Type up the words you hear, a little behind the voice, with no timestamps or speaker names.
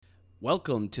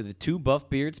Welcome to the Two Buff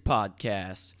Beards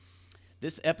podcast.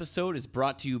 This episode is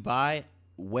brought to you by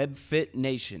WebFit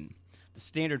Nation. The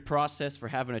standard process for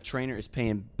having a trainer is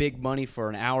paying big money for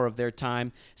an hour of their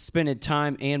time, spending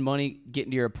time and money getting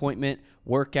to your appointment,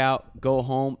 work out, go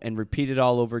home, and repeat it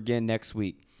all over again next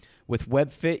week. With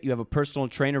WebFit, you have a personal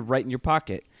trainer right in your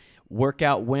pocket. Work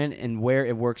out when and where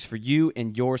it works for you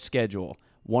and your schedule.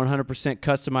 100%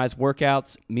 customized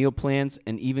workouts, meal plans,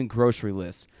 and even grocery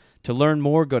lists. To learn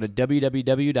more, go to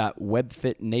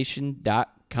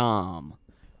www.webfitnation.com.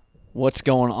 What's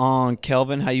going on,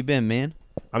 Kelvin? How you been, man?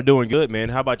 I'm doing good, man.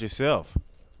 How about yourself?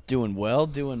 Doing well.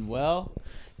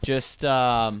 Just,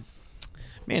 man,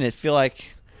 I feel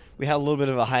like we had a little bit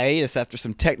of a hiatus after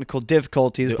some technical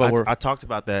difficulties. Dude, but I talked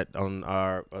about that on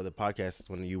our other podcast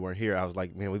when you weren't here. I was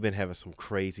like, man, we've been having some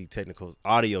crazy technical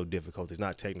audio difficulties,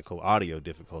 not technical audio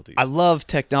difficulties. I love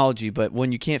technology, but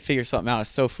when you can't figure something out, it's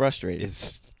so frustrating.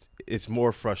 It's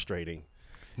more frustrating,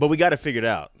 but we got to figure it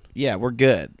out. Yeah, we're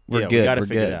good. We got to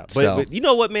figure it out. But you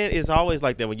know what, man? It's always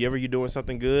like that. Whenever you're doing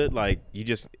something good, like you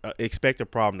just expect a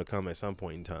problem to come at some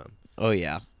point in time. Oh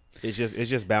yeah, it's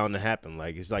just bound to happen.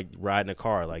 Like it's like riding a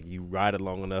car. Like you ride it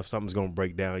long enough, something's gonna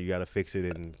break down. You got to fix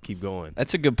it and keep going.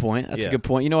 That's a good point. A good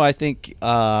point. You know, I think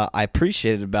I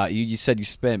appreciated about you. You said you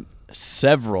spent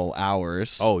several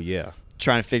hours. Oh yeah,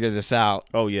 trying to figure this out.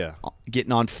 Oh yeah,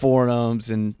 getting on forums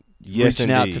and yes, reaching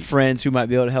indeed. out to friends who might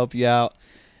be able to help you out.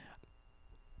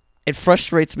 It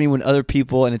frustrates me when other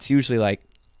people, and it's usually like,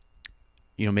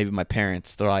 you know, maybe my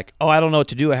parents, they're like, oh, I don't know what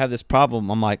to do. I have this problem.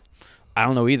 I'm like, I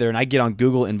don't know either. And I get on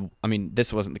Google, and I mean,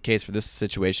 this wasn't the case for this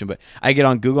situation, but I get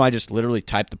on Google, I just literally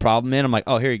type the problem in. I'm like,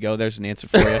 oh, here you go. There's an answer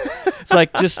for you. It's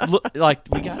like, just look, like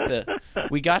we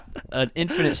got an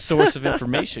infinite source of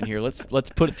information here. Let's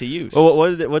put it to use. Well,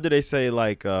 what did they say?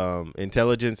 Like,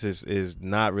 intelligence is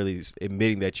not really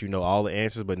admitting that you know all the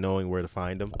answers, but knowing where to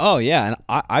find them. Oh yeah, and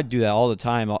I do that all the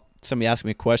time. Somebody asks me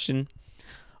a question,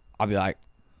 I'll be like,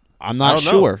 I'm not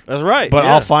sure. That's right. But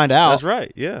I'll find out. That's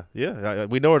right. Yeah.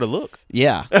 We know where to look.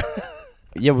 Yeah.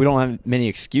 Yeah, we don't have many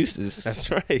excuses. That's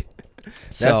right.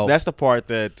 So, that's the part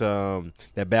that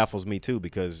that baffles me too,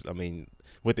 because I mean,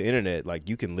 with the internet, like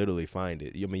you can literally find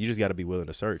it. I mean, you just got to be willing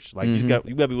to search. Like you got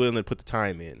to be willing to put the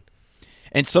time in.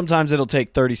 And sometimes it'll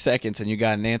take 30 seconds and you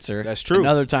got an answer. That's true. And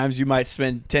other times you might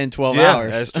spend 10, 12 yeah,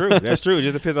 hours. That's true. That's true. It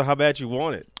just depends on how bad you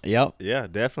want it. Yep. Yeah,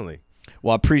 definitely.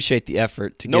 Well, I appreciate the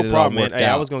effort to no get it problem, all worked man. Hey,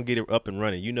 out. I was gonna get it up and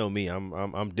running. You know me.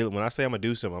 I'm dealing. When I say I'm gonna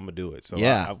do something, I'm gonna do it. So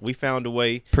yeah, we found a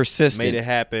way, persistent, made it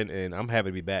happen, and I'm happy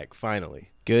to be back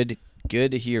finally. Good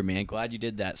to hear, man. Glad you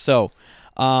did that. So,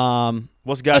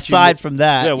 what's got aside from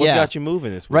that? Yeah, what's got you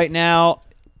moving this week? Right now,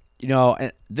 you know,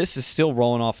 and this is still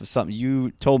rolling off of something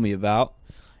you told me about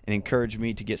and encouraged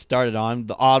me to get started on,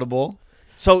 the Audible.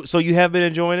 So you have been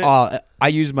enjoying it? I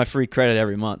use my free credit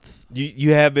every month.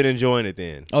 You have been enjoying it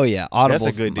then? Oh yeah, Audible's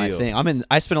That's a good my deal. thing.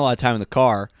 I spend a lot of time in the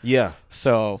car. Yeah.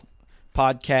 So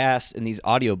podcasts and these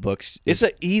audiobooks. It's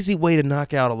an easy way to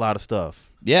knock out a lot of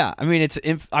stuff. Yeah, I mean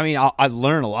I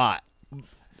learn a lot.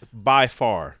 By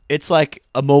far. It's like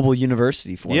a mobile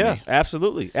university for me. Yeah,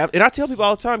 absolutely. And I tell people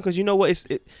all the time, because you know what?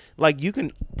 Like you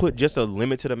can put just a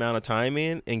limited amount of time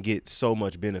in and get so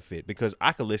much benefit, because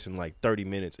I could listen like 30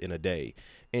 minutes in a day.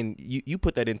 And you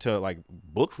put that into like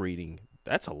book reading,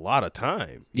 that's a lot of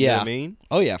time. You know what I mean?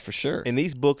 Oh yeah, for sure. And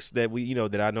these books that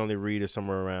that I normally read is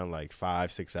somewhere around like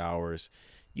 5-6 hours.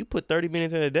 You put 30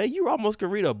 minutes in a day, you almost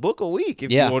could read a book a week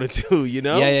if you wanted to, you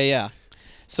know? Yeah.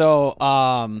 So,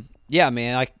 yeah,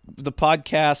 man, like the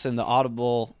podcasts and the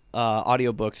Audible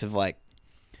audiobooks have like,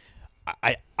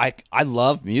 I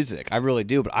love music. I really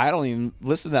do, but I don't even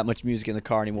listen to that much music in the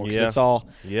car anymore, because it's all,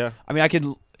 I mean, I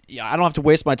don't have to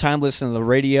waste my time listening to the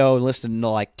radio and listening to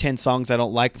like 10 songs I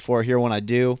don't like before I hear one I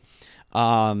do.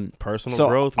 Personal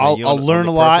growth. Man. I'll learn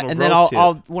a lot, and then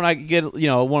I'll when I get want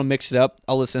to mix it up,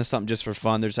 I'll listen to something just for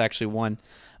fun. There's actually one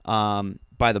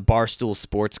by the Barstool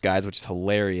Sports guys, which is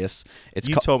hilarious.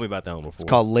 You told me about that one before. It's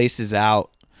called Laces Out.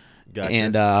 Gotcha.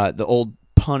 And the old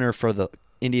punter for the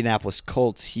Indianapolis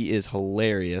Colts, he is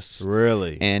hilarious.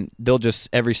 Really? And they'll just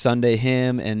every Sunday,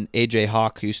 him and AJ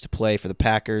Hawk, who used to play for the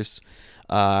Packers,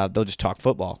 they'll just talk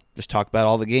football, just talk about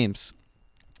all the games.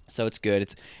 So it's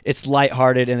good. It's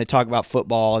lighthearted, and they talk about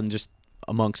football and just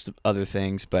amongst other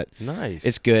things, but nice.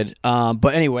 It's good.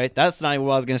 But anyway, that's not even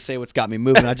what I was going to say. What's got me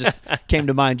moving? I just came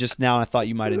to mind just now, and I thought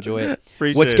you might enjoy it.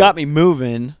 What's got me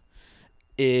moving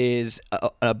is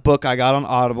a book I got on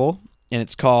Audible, and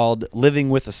it's called Living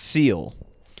with a Seal.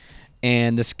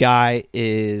 And this guy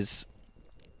is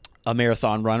a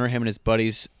marathon runner. Him and his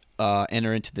buddies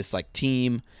enter into this like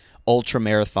team ultra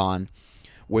marathon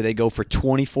where they go for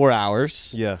 24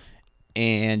 hours. Yeah.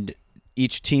 And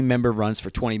each team member runs for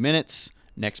 20 minutes.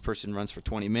 Next person runs for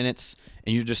 20 minutes,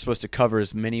 and you're just supposed to cover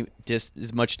as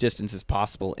much distance as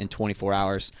possible in 24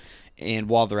 hours. And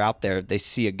while they're out there, they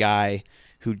see a guy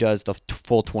who does the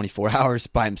full 24 hours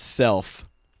by himself.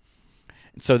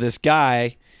 And so this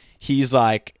guy, he's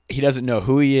like, he doesn't know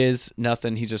who he is,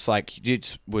 nothing. He just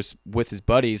was with his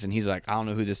buddies, and he's like, I don't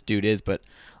know who this dude is, but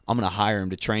I'm going to hire him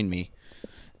to train me.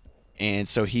 And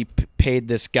so he paid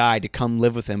this guy to come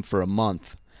live with him for a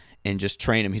month and just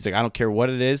train him. He's like, I don't care what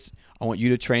it is. I want you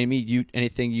to train me.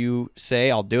 Anything you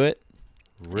say, I'll do it.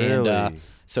 Really? And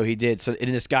so he did. So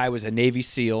and this guy was a Navy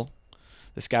SEAL.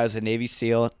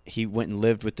 He went and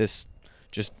lived with this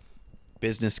just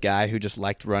business guy who just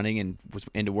liked running and was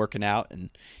into working out.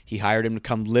 And he hired him to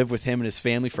come live with him and his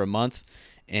family for a month.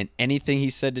 And anything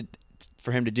he said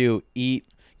for him to do, eat,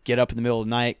 get up in the middle of the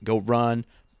night, go run,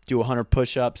 do 100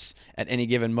 push-ups at any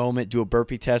given moment, do a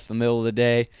burpee test in the middle of the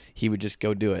day, he would just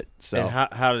go do it. So and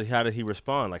how did he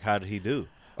respond? Like, how did he do?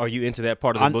 Are you into that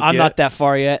part of the book I'm yet? not that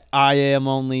far yet. I am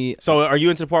only. So are you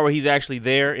into the part where he's actually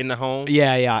there in the home?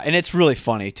 Yeah, and it's really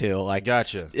funny too. Like,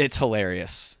 Gotcha. It's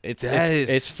hilarious. That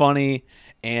It's funny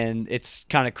and it's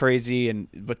kind of crazy.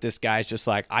 But this guy's just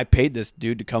like, I paid this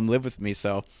dude to come live with me,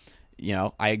 so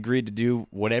I agreed to do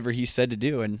whatever he said to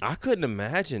do. And I couldn't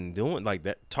imagine doing like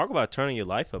that. Talk about turning your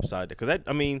life upside down. Because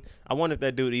I wonder if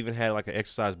that dude even had like an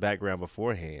exercise background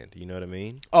beforehand. You know what I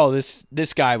mean? Oh, this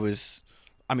guy was.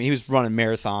 He was running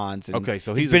marathons. And okay,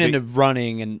 so he's been into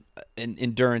running and an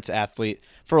endurance athlete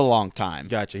for a long time.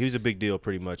 Gotcha. He was a big deal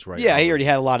pretty much, right? Yeah, he already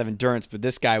had a lot of endurance, but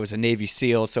this guy was a Navy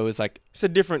SEAL, so it was like it's a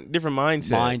different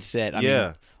mindset. I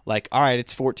mean, like, all right,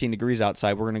 it's 14 degrees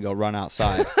outside. We're gonna go run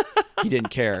outside. He didn't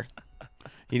care.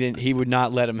 He would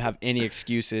not let him have any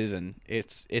excuses, and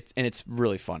it's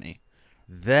really funny.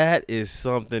 That is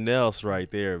something else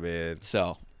right there, man.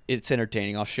 So it's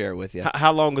entertaining. I'll share it with you.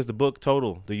 How long is the book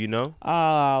total? Do you know?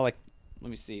 Let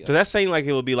me see. Because that seemed like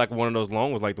it would be like one of those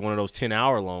long ones, like one of those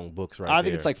 10-hour long books, right? I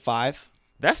think it's like 5.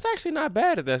 That's actually not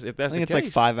bad if that's the case. I think it's like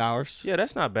 5 hours. Yeah,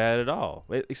 that's not bad at all.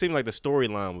 It seemed like the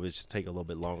storyline would just take a little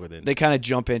bit longer than. They kind of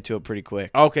jump into it pretty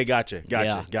quick. Okay, gotcha.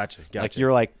 Yeah. Like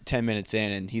you're like 10 minutes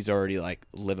in, and he's already like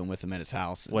living with him at his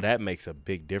house. Well, that makes a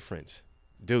big difference.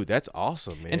 Dude, that's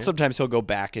awesome, man. And sometimes he'll go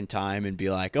back in time and be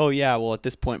like, oh, yeah, well, at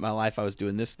this point in my life, I was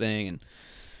doing this thing.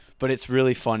 But it's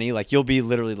really funny. Like, you'll be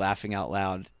literally laughing out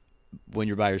loud when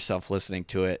you're by yourself listening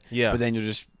to it. Yeah. But then you'll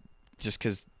just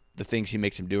because the things he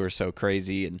makes him do are so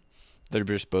crazy, and they're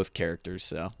just both characters.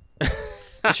 So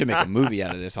they should make a movie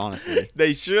out of this, honestly.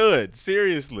 They should.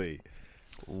 Seriously.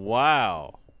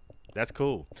 Wow. That's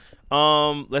cool.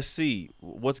 Let's see.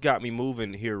 What's got me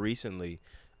moving here recently?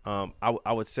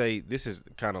 I would say this is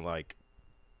kind of like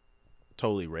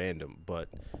totally random, but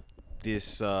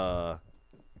this I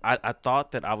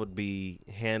thought that I would be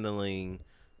handling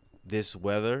this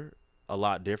weather a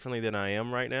lot differently than I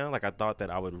am right now. Like I thought that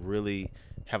I would really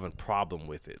have a problem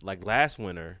with it. Like last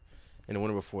winter and the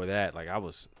winter before that, like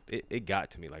it got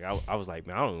to me. Like I was like,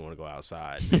 man, I don't even want to go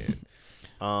outside,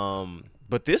 man.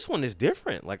 But this one is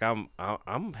different. Like I'm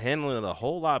handling it a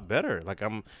whole lot better. Like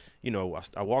I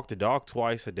walk the dog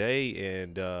twice a day,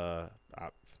 and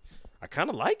I kind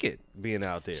of like it being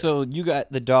out there. So you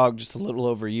got the dog just a little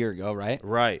over a year ago, right?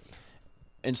 Right.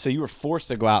 And so you were forced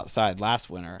to go outside last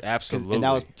winter. Absolutely. And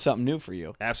that was something new for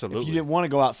you. Absolutely. If you didn't want to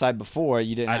go outside before,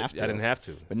 you didn't have to. I didn't have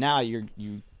to. But now you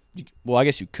well, I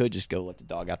guess you could just go let the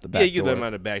dog out the back Yeah, you door. let him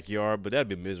out of the backyard, but that'd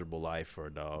be a miserable life for a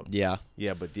dog. Yeah.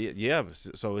 Yeah, but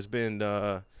so it's been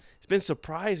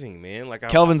surprising, man. Like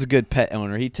Kelvin's a good pet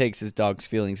owner. He takes his dog's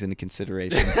feelings into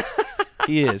consideration.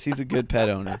 He is. He's a good pet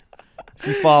owner. If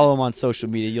you follow him on social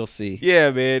media, you'll see. Yeah,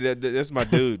 man, that's my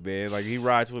dude, man. Like he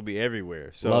rides with me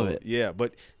everywhere. So love it. Yeah,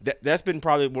 but that's been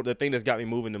probably the thing that's got me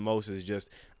moving the most is just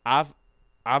I've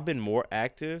been more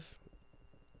active,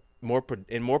 more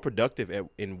productive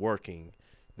in working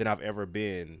than I've ever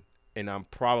been, and I'm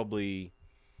probably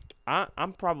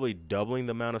doubling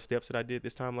the amount of steps that I did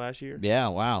this time last year. Yeah.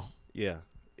 Wow. Yeah,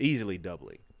 easily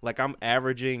doubling. Like I'm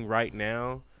averaging right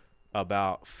now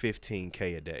about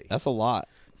 15K a day. That's a lot.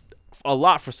 A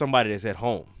lot for somebody that's at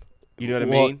home. You know what I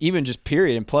mean? Even just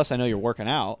period. And plus, I know you're working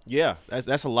out. Yeah,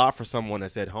 that's a lot for someone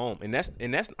that's at home. And that's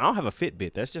I don't have a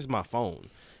Fitbit. That's just my phone.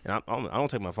 And I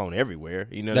don't take my phone everywhere.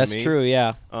 You know what I mean? That's true.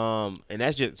 Yeah. And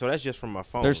that's just from my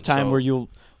phone. There's time where you'll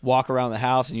walk around the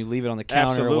house and you leave it on the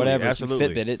counter or whatever. Absolutely.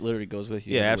 If you Fitbit, it literally goes with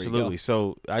you. Yeah, absolutely.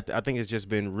 So I think it's just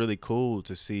been really cool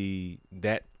to see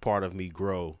that part of me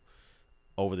grow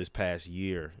over this past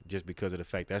year, just because of the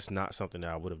fact that's not something that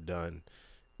I would have done.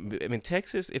 I mean,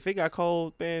 Texas, if it got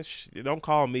cold, man, don't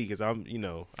call me because I'm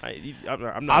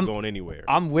not going anywhere.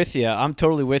 I'm with you. I'm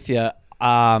totally with you.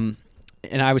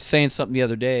 And I was saying something the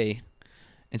other day,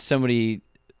 and somebody,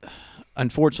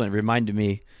 unfortunately, reminded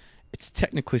me, it's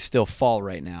technically still fall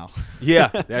right now. Yeah,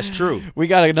 that's true. We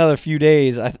got another few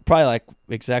days, probably like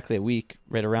exactly a week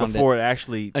right around Before it. it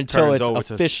actually Until turns it's over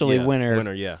officially to winter.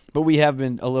 Winter, yeah. But we have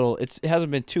been it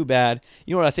hasn't been too bad.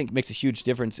 You know what I think makes a huge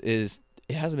difference is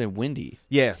it hasn't been windy.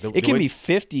 Yeah. It can be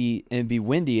 50 and be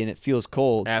windy and it feels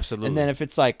cold. Absolutely. And then if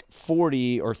it's like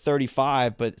 40 or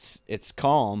 35 but it's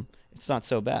calm, it's not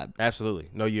so bad. Absolutely.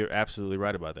 No, you're absolutely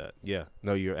right about that. Yeah.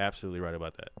 No, you're absolutely right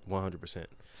about that. 100%.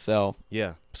 So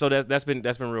yeah. So that's been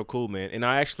real cool, man. And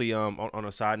I actually on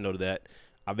a side note of that,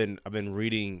 I've been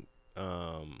reading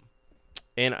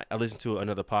and I listened to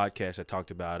another podcast that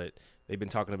talked about it. They've been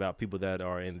talking about people that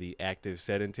are in the active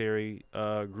sedentary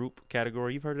group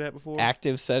category. You've heard of that before?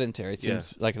 Active sedentary. It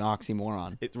seems like an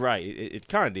oxymoron. Right. It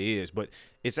kind of is, but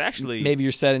it's actually maybe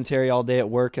you're sedentary all day at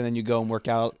work and then you go and work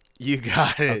out. You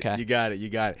got it. Okay. You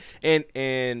got it.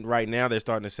 And right now they're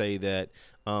starting to say that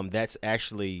that's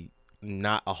actually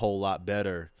not a whole lot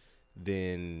better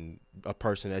than a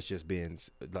person that's just been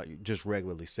like just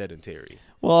regularly sedentary.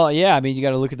 Well, yeah, I mean, you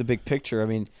got to look at the big picture. I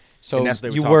mean, so you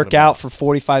talking work about. out for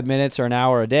 45 minutes or an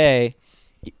hour a day,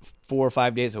 4 or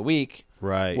 5 days a week.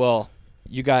 Right. Well,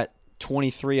 you got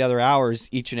 23 other hours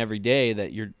each and every day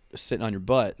that you're sitting on your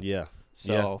butt. Yeah.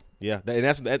 So yeah. And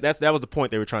that was the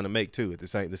point they were trying to make too. The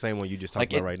same one you just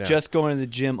talked about right now. Just going to the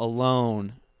gym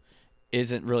alone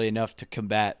isn't really enough to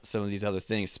combat some of these other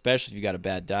things, especially if you got a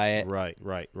bad diet. Right.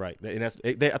 And I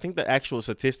think the actual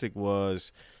statistic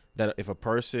was that if a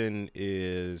person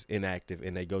is inactive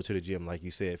and they go to the gym, like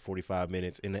you said, 45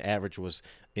 minutes, and the average was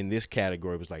in this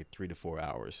category was like 3 to 4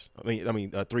 hours. I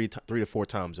mean, 3 to 4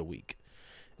 times a week.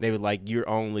 And they were like, you're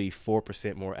only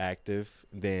 4% more active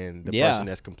than the person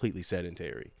that's completely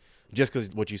sedentary. Just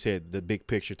because what you said, the big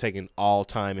picture, taking all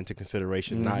time into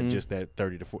consideration, not just that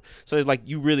 30 to 40. So it's like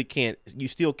you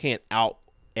still can't out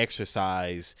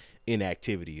exercise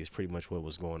inactivity is pretty much what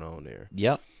was going on there.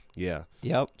 Yep. Yeah.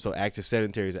 Yep. So active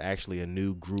sedentary is actually a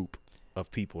new group of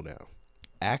people now.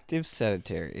 Active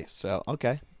sedentary. So,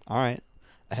 okay. All right.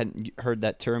 I hadn't heard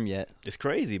that term yet. It's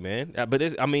crazy, man. But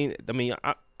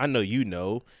I know you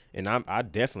know, and I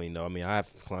definitely know. I mean, I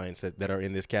have clients that are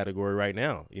in this category right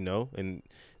now, you know, and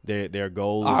their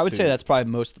goal is I would say that's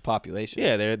probably most of the population.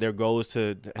 Yeah, their goal is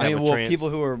to have people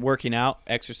who are working out,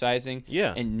 exercising,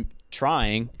 and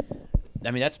trying.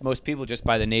 I mean, that's most people just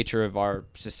by the nature of our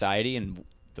society and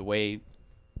the way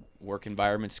work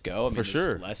environments go. I mean, For sure.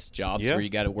 There's less jobs where you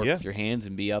got to work with your hands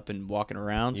and be up and walking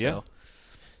around. So,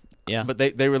 yeah. But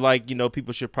they were like, you know,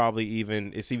 people should probably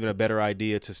it's even a better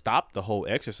idea to stop the whole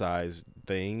exercise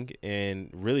thing and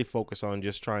really focus on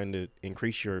just trying to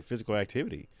increase your physical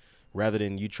activity rather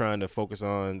than you trying to focus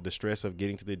on the stress of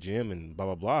getting to the gym and blah,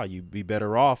 blah, blah. You'd be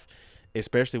better off,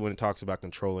 especially when it talks about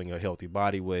controlling a healthy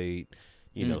body weight,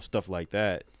 you know, stuff like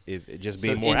that, is just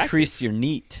being more increase active. your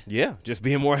NEAT. Yeah, just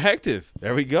being more active.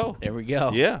 There we go.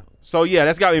 Yeah. So,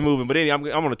 that's got me moving. But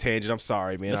anyway, I'm on a tangent. I'm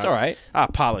sorry, man. That's all right. I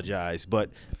apologize.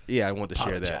 But, yeah, I want to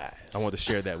share that. I want to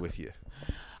share that with you.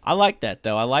 I like that,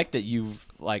 though. I like that you've,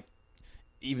 like,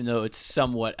 even though it's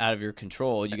somewhat out of your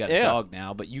control, you got a dog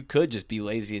now, but you could just be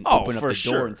lazy and open up the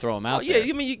door and throw them out there.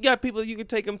 Yeah, I mean, you got people, you could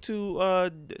take them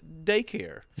to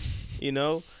daycare, you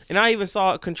know. And I even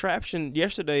saw a contraption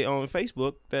yesterday on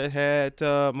Facebook that had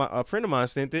a friend of mine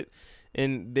sent it,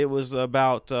 and there was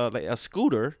about like a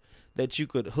scooter that you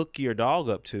could hook your dog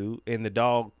up to, and the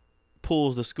dog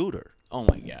pulls the scooter. Oh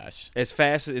my gosh! As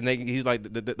fast as he's like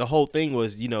the whole thing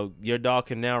was, you know, your dog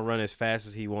can now run as fast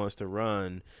as he wants to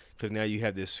run because now you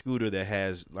have this scooter that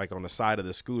has like on the side of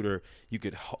the scooter you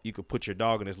could put your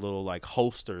dog in this little like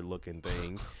holster looking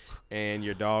thing, and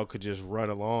your dog could just run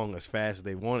along as fast as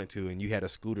they wanted to, and you had a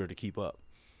scooter to keep up.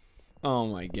 Oh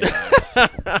my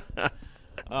gosh!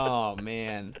 Oh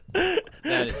man,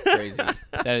 that is crazy.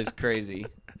 That is crazy.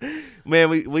 Man,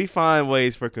 we find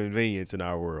ways for convenience in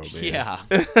our world, man. Yeah,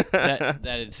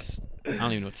 that is. I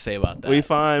don't even know what to say about that. We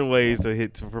find ways to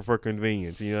hit for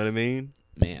convenience. You know what I mean?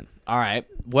 Man. All right.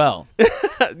 Well,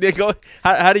 how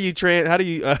do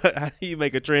you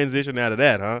make a transition out of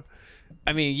that, huh?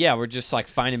 I mean, yeah, we're just like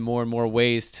finding more and more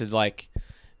ways to like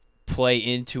play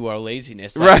into our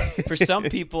laziness. Like, right. For some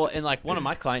people, and like one of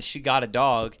my clients, she got a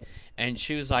dog, and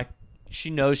she was like,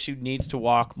 she knows she needs to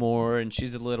walk more, and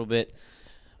she's a little bit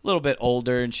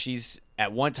older, and she's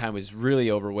at one time was really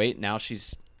overweight. Now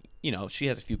she's, you know, she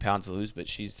has a few pounds to lose, but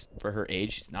she's, for her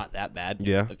age, she's not that bad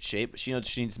of shape. But she knows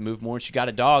she needs to move more, and she got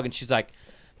a dog, and she's like,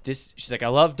 I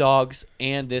love dogs,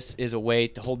 and this is a way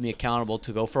to hold me accountable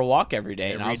to go for a walk every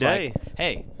day. And I was like,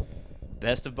 hey,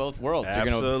 best of both worlds.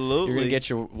 Absolutely. You're gonna get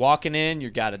your walking in. You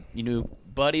got a new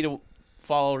buddy to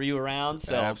follow you around.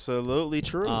 So absolutely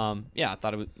true. Yeah, I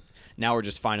thought it was. Now we're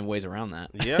just finding ways around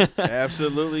that. Yeah,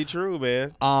 absolutely true,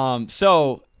 man.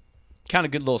 So kind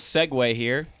of good little segue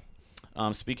here.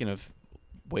 Speaking of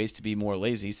ways to be more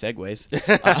lazy, segues.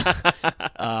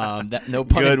 That no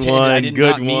pun Good intended. one. I did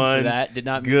Good not mean one. for that. Did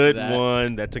not mean Good for that.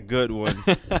 one. That's a good one.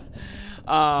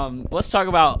 Let's talk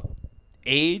about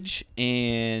age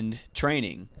and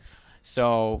training.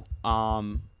 So,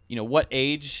 what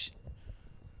age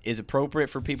is appropriate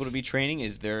for people to be training?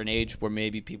 Is there an age where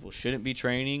maybe people shouldn't be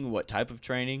training? What type of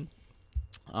training?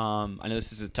 I know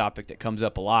this is a topic that comes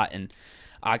up a lot, and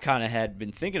I kind of had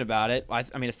been thinking about it. I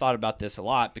thought about this a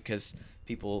lot because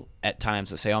people at times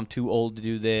will say, I'm too old to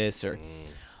do this, or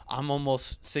I'm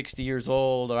almost 60 years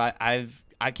old, or I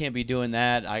can't be doing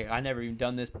that. I never even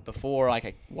done this before.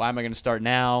 Why am I going to start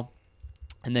now?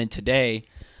 And then today,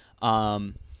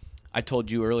 I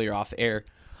told you earlier off air,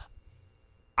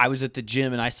 I was at the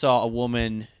gym and I saw a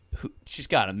woman who, she's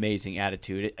got an amazing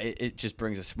attitude. It just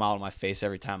brings a smile to my face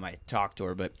every time I talk to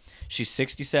her. But she's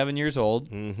 67 years old,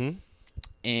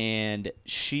 and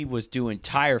she was doing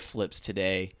tire flips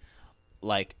today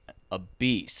like a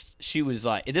beast. She was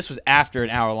like, this was after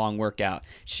an hour-long workout.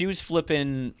 She was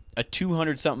flipping a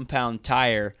 200-something pound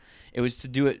tire. It was to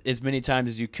do it as many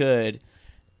times as you could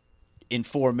in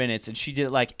 4 minutes, and she did it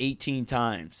like 18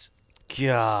 times.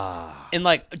 God. And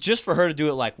like, just for her to do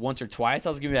it like once or twice, I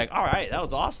was gonna be like, all right, that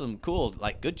was awesome, cool,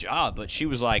 like, good job. But she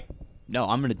was like, no,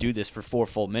 I'm gonna do this for 4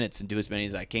 full minutes and do as many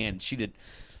as I can.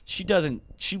 She doesn't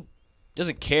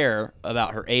care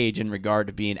about her age in regard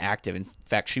to being active. In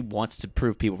fact, she wants to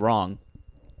prove people wrong.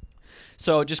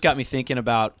 So it just got me thinking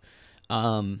about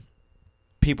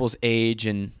people's age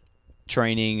and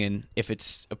training, and if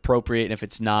it's appropriate and if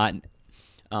it's not.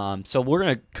 So we're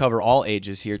going to cover all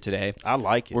ages here today. I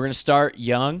like it. We're going to start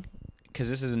young, because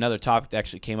this is another topic that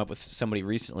actually came up with somebody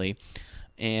recently,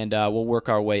 and we'll work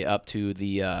our way up to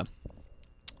the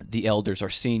elders, our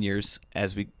seniors,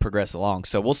 as we progress along.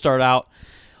 So we'll start out.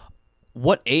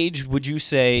 What age would you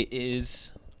say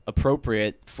is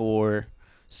appropriate for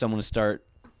someone to start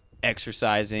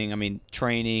exercising? I mean,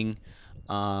 training.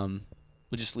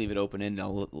 We'll just leave it open and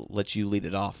I'll let you lead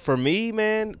it off. For me,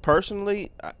 man,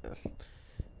 personally,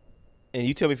 and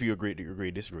you tell me if you agree,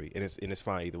 disagree, and it's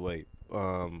fine either way.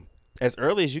 As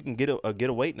early as you can get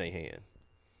a weight in their hand,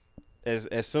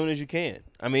 as soon as you can.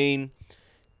 I mean,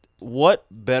 what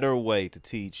better way to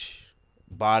teach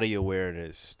body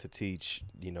awareness, to teach,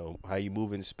 how you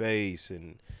move in space,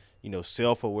 and,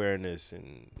 self-awareness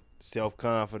and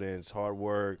self-confidence, hard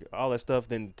work, all that stuff,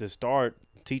 than to start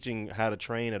teaching how to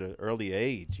train at an early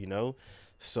age,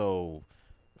 So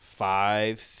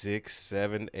 5, 6,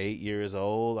 7, 8 years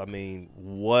old. I mean,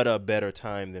 what a better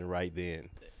time than right then.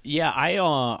 Yeah,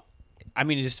 I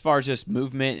mean, as far as just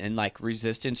movement and like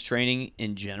resistance training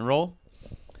in general,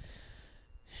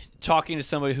 talking to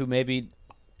somebody who maybe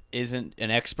isn't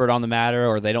an expert on the matter,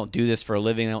 or they don't do this for a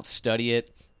living, they don't study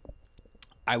it,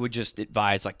 I would just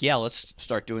advise, like, yeah, let's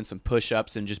start doing some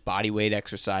push-ups and just body weight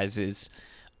exercises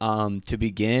to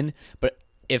begin. But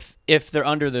if they're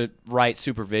under the right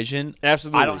supervision,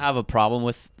 absolutely, I don't have a problem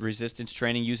with resistance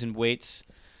training using weights,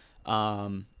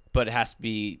 but it has to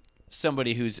be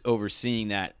somebody who's overseeing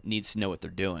that needs to know what they're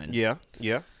doing. Yeah.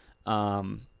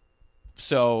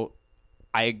 So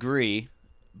I agree,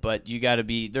 but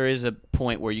there is a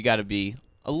point where you got to be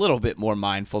a little bit more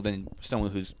mindful than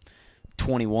someone who's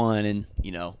 21 and,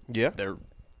 they're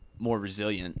more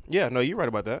resilient. Yeah, no, you're right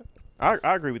about that. I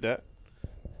agree with that.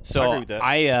 So I agree with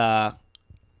that.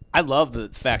 I love the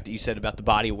fact that you said about the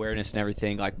body awareness and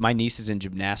everything. Like, my niece is in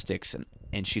gymnastics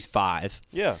and she's 5.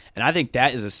 Yeah. And I think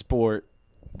that is a sport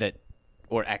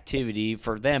or activity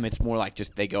for them. It's more like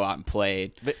just they go out and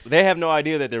play. They have no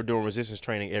idea that they're doing resistance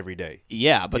training every day.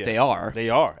 Yeah, but they are. They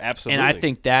are, absolutely. And I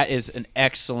think that is an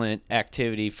excellent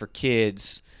activity for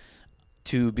kids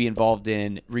to be involved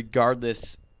in,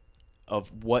 regardless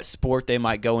of what sport they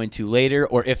might go into later,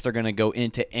 or if they're going to go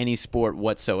into any sport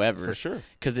whatsoever. For sure.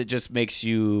 Because it just makes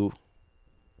you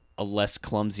a less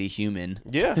clumsy human.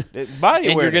 Yeah. Body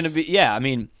and awareness. you're going to be, I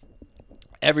mean,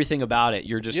 everything about it.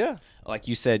 You're just, like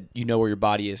you said, you know where your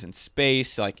body is in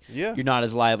space. Like, you're not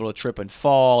as liable to trip and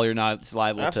fall. You're not as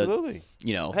liable absolutely.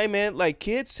 to, Hey, man, like,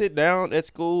 kids sit down at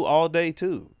school all day,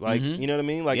 too. Like, you know what I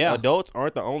mean? Like, adults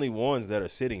aren't the only ones that are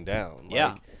sitting down.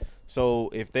 Like, so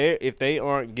if they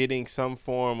aren't getting some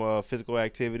form of physical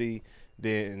activity,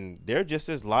 then they're just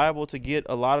as liable to get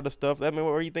a lot of the stuff. I mean,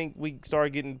 where you think we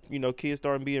start getting, kids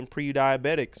starting being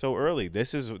pre-diabetic so early?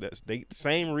 That's the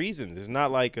same reasons. It's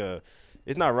not like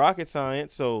it's not rocket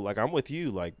science. So, like, I'm with you.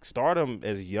 Like, start them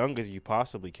as young as you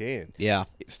possibly can. Yeah.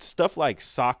 It's stuff like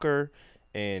soccer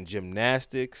and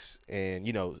gymnastics and,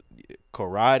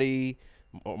 karate,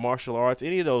 martial arts,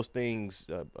 any of those things,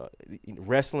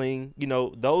 wrestling,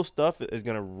 those stuff is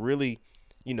going to really,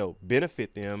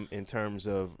 benefit them in terms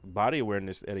of body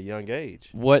awareness at a young age.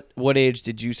 What age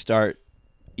did you start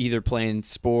either playing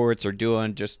sports or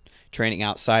doing just training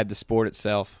outside the sport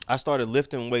itself? I started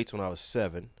lifting weights when I was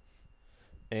 7,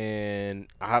 and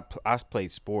I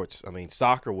played sports. I mean,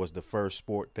 soccer was the first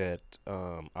sport that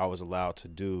I was allowed to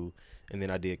do, and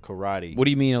then I did karate. What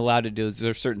do you mean allowed to do? Is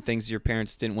there certain things your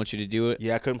parents didn't want you to do it?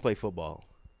 Yeah, I couldn't play football.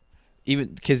 Even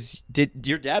because did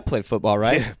your dad play football,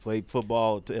 right? Yeah, played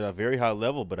football at a very high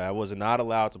level, but I was not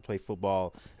allowed to play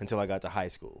football until I got to high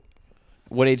school.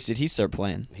 What age did he start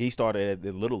playing? He started at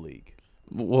the Little League.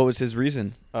 What was his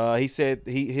reason? He said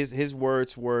his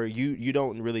words were, you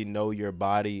don't really know your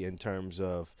body in terms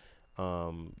of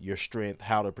your strength,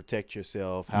 how to protect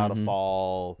yourself, how to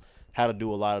fall, how to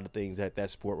do a lot of the things that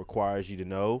sport requires you to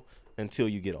know until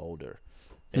you get older.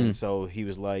 And so he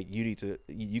was like,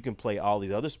 you can play all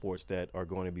these other sports that are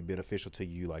going to be beneficial to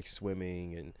you, like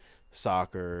swimming and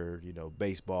soccer,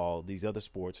 baseball, these other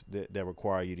sports that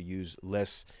require you to use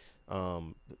less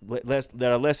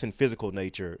that are less in physical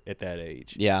nature at that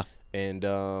age. Yeah. And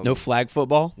no flag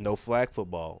football? No flag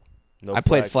football. I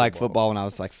played flag football when I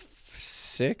was like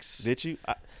 6. Did you?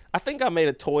 I think I made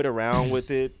a toyed around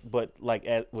with it, but like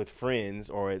with friends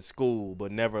or at school,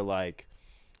 but never like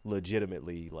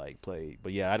legitimately like played.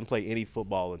 But yeah, I didn't play any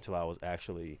football until I was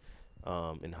actually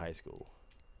in high school.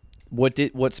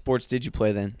 What sports did you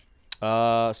play then?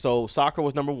 So soccer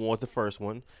was number 1, was the first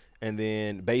one, and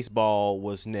then baseball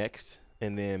was next,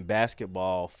 and then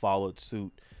basketball followed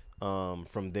suit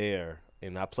from there.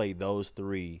 And I played those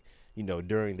 3,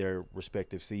 during their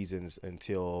respective seasons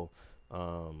until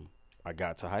I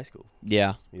got to high school.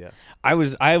 Yeah. Yeah. I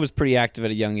was pretty active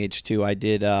at a young age too. I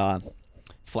did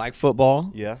flag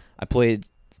football. Yeah. I played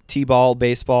t-ball,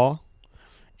 baseball,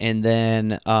 and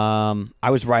then I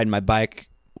was riding my bike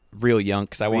real young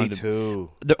because I wanted to.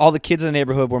 All the kids in the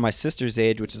neighborhood were my sister's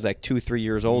age, which is like 2-3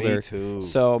 years older. Me too.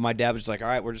 So my dad was just like, "All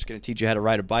right, we're just gonna teach you how to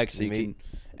ride a bike so you can."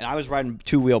 And I was riding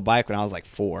 2-wheel bike when I was like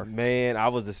 4. Man, I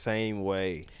was the same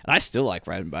way. And I still like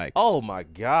riding bikes. Oh my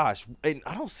gosh, and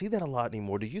I don't see that a lot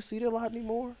anymore. Do you see that a lot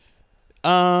anymore?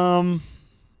 I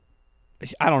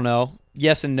don't know.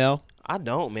 Yes and no. I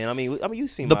don't, man. I mean, you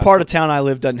see the part of town I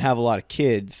live doesn't have a lot of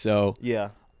kids, so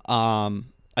yeah.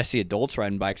 I see adults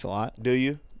riding bikes a lot. Do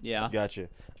you? Yeah. Gotcha.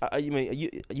 You mean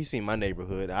you see my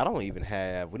neighborhood?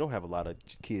 We don't have a lot of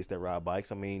kids that ride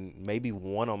bikes. I mean, maybe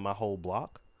one on my whole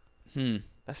block.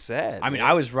 That's sad. I mean,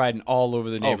 I was riding all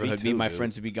over the neighborhood. Me too, me and my dude.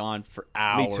 friends would be gone for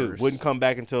hours. Me too. Wouldn't come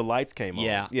back until lights came on.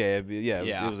 Yeah.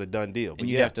 It was a done deal. And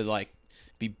you'd have to like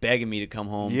be begging me to come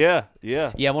home. Yeah.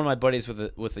 Yeah, one of my buddies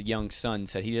with a young son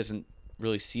said he doesn't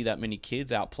really see that many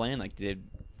kids out playing like they did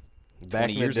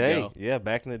 20 years ago. Yeah,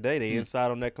 back in the day, they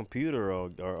inside on that computer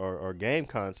or game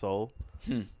console.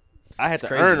 I had to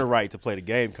crazy. earn the right to play the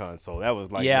game console. That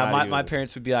was like my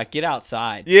parents would be like, "Get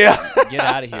outside, yeah, get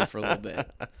out of here for a little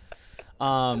bit."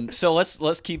 So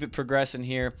let's keep it progressing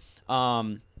here.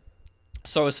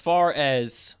 So as far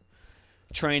as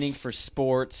training for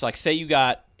sports, like say you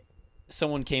got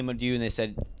someone came up to you and they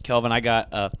said, "Kelvin, I got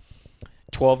a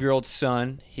 12-year-old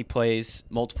son. He plays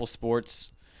multiple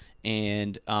sports,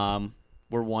 and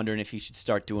we're wondering if he should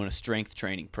start doing a strength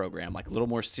training program, like a little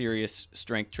more serious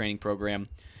strength training program."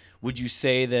 Would you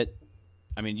say that?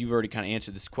 I mean, you've already kind of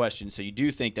answered this question, so you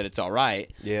do think that it's all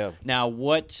right. Yeah. Now,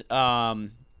 what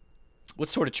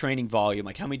sort of training volume?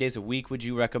 Like, how many days a week would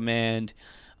you recommend?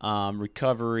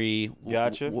 Recovery.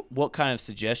 Gotcha. What kind of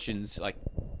suggestions, like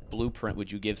blueprint,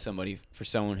 would you give somebody for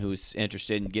someone who's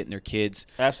interested in getting their kids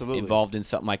involved in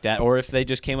something like that? Or if they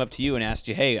just came up to you and asked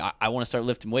you, "Hey, I want to start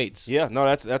lifting weights." Yeah. No,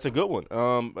 that's a good one.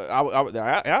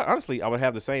 I honestly, I would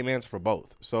have the same answer for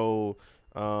both. So.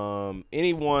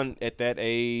 Anyone at that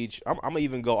age, I'm gonna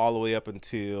even go all the way up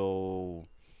until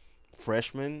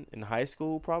freshman in high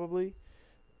school. Probably,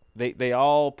 they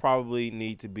all probably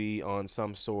need to be on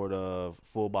some sort of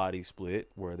full body split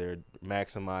where they're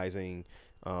maximizing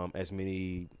as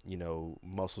many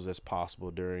muscles as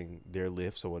possible during their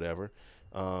lifts or whatever.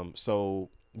 So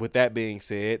with that being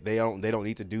said, they don't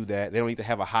need to do that. They don't need to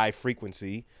have a high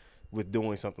frequency with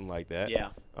doing something like that.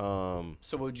 Yeah.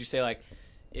 So what would you say, like?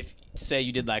 If, say,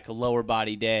 you did like a lower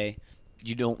body day,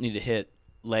 you don't need to hit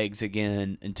legs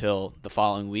again until the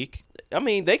following week? I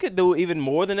mean, they could do even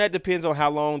more than that. Depends on how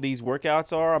long these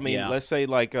workouts are. I mean, Yeah. let's say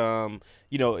like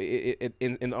you know,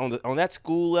 on that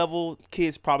school level,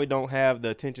 kids probably don't have the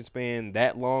attention span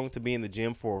that long to be in the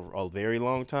gym for a very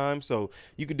long time. So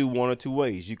you could do one or two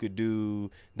ways.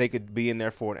 They could be in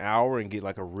there for an hour and get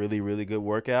like a really, really good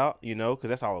workout, you know, because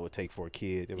that's all it would take for a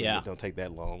kid. It don't take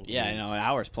that long. Yeah, I know, an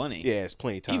hour's plenty. Yeah, it's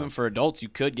plenty of time. Even for adults, you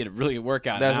could get a really good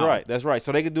workout. That's in an hour. right. That's right.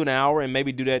 So they could do an hour and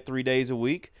maybe do that 3 days a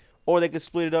week. Or they could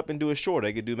split it up and do it short.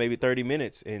 They could do maybe 30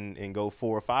 minutes and go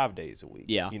 4 or 5 days a week.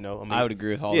 Yeah, you know, I mean, I would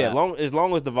agree with all yeah, that. as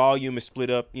long as the volume is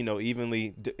split up, you know,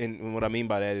 evenly. And what I mean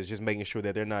by that is just making sure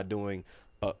that they're not doing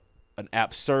an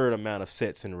absurd amount of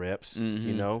sets and reps. Mm-hmm.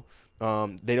 You know,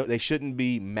 they shouldn't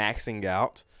be maxing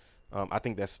out. I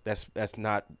think that's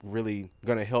not really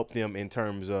going to help them in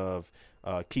terms of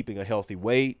keeping a healthy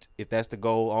weight, if that's the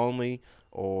goal only,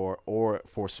 or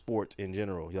for sport in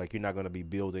general. Like, you're not going to be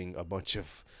building a bunch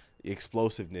of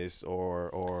explosiveness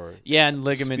or Yeah, and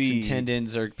ligaments speed. and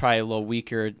tendons are probably a little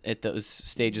weaker at those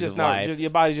stages of life. your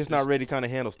body's just not ready to kind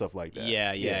of handle stuff like that.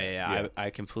 Yeah.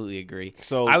 I completely agree.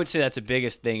 So I would say that's the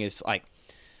biggest thing is like,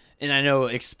 and I know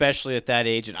especially at that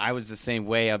age, and I was the same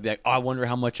way. I'd be like, oh, I wonder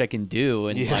how much I can do,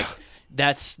 and like,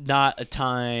 that's not a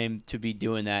time to be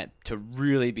doing that, to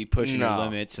really be pushing your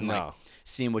limits and like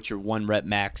seeing what your 1 rep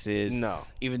max is. No.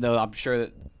 Even though I'm sure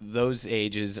that those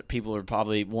ages, people are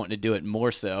probably wanting to do it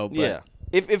more so. But yeah.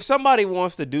 If somebody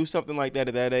wants to do something like that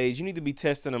at that age, you need to be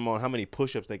testing them on how many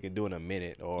push-ups they can do in a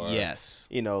minute, or yes,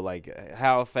 you know, like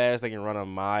how fast they can run a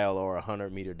mile or a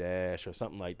 100-meter dash or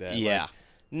something like that. Yeah. Like,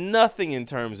 nothing in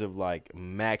terms of like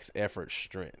max effort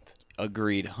strength.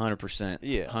 Agreed, 100%.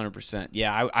 Yeah. 100%.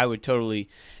 Yeah, I would totally.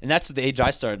 And that's the age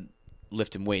I started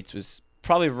lifting weights, was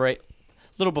probably right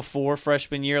a little before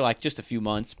freshman year, like just a few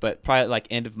months, but probably like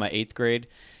end of my 8th grade,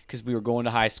 because we were going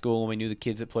to high school and we knew the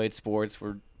kids that played sports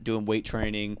were doing weight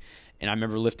training. And I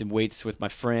remember lifting weights with my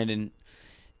friend,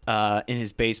 and in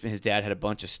his basement, his dad had a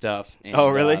bunch of stuff. And, Oh,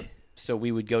 really? So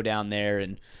we would go down there,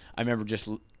 and I remember just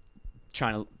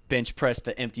trying to bench press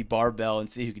the empty barbell and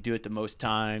see who could do it the most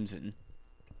times, and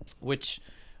which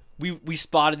we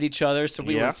spotted each other, so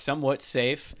we were somewhat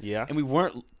safe. Yeah. And we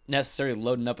weren't necessarily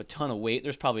loading up a ton of weight.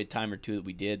 There's probably a time or two that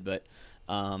we did, but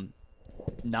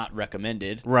not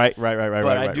recommended. Right.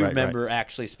 But I do remember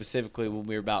actually specifically when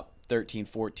we were about 13,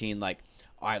 14, like,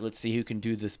 all right, let's see who can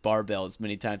do this barbell as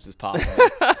many times as possible.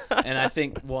 And I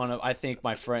think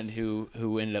my friend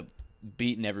who ended up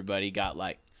beating everybody got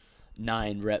like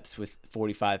 9 reps with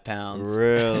 45 pounds.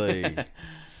 Really?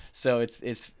 So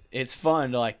it's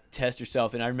fun to like test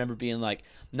yourself. And I remember being like,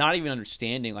 not even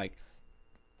understanding like,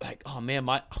 oh man,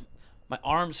 my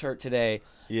arms hurt today.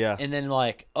 Yeah. And then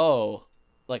like, oh,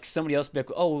 like somebody else be like,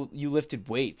 oh, you lifted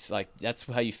weights. Like that's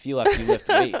how you feel after you lift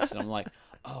weights. And I'm like,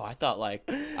 oh, I thought like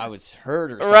I was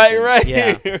hurt or something. Right.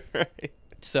 Yeah. Right.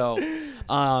 So,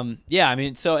 yeah, I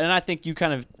mean, so, and I think you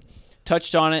kind of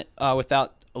touched on it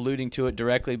without alluding to it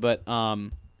directly, but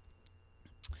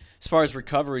as far as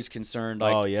recovery is concerned,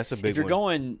 like, Oh, yeah, that's a big if you're one.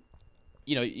 going,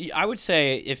 you know, I would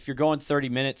say if you're going 30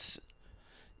 minutes,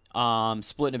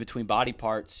 splitting it between body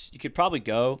parts, you could probably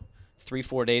go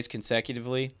 3-4 days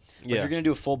consecutively. But if Yeah. you're going to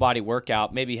do a full body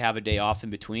workout, maybe have a day off in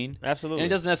between. Absolutely. And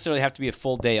it doesn't necessarily have to be a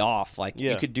full day off. Like,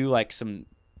 Yeah. you could do like some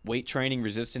weight training,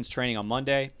 resistance training on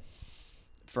Monday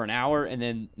for an hour, and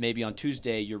then maybe on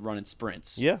Tuesday you're running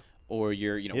sprints. Yeah. Or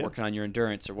you're, Yeah. working on your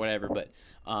endurance or whatever. But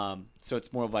so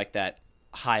it's more of like that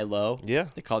high-low. Yeah.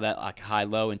 They call that like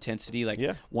high-low intensity. Like,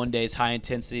 Yeah. one day is high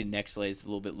intensity, the next day is a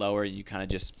little bit lower, and you kind of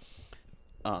just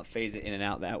phase it in and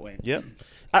out that way. Yep.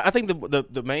 I think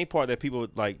the main part that people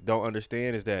like don't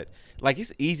understand is that like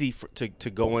it's easy to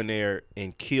go in there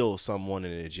and kill someone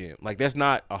in the gym. Like that's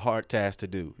not a hard task to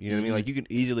do. You know what I mean? Like you can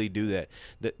easily do that.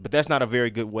 But that's not a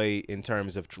very good way in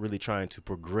terms of really trying to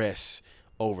progress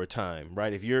over time,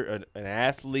 right? If you're an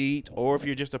athlete or if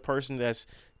you're just a person that's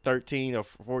 13 or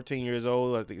 14 years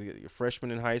old, I think you're a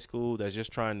freshman in high school that's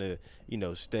just trying to,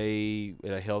 stay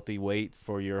at a healthy weight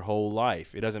for your whole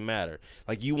life. It doesn't matter.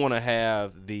 Like you want to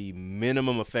have the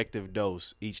minimum effective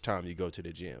dose each time you go to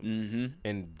the gym. Mm-hmm.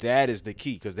 And that is the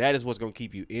key, because that is what's going to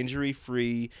keep you injury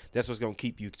free. That's what's going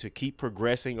to keep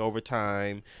progressing over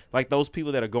time. Like those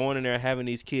people that are going in there having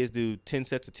these kids do 10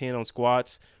 sets of 10 on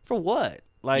squats for what?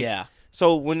 Like, yeah.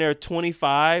 So when they're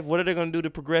 25, what are they going to do to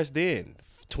progress then?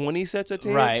 20 sets of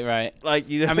 10? Right. Like,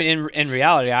 I mean, in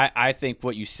reality, I think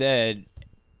what you said,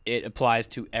 it applies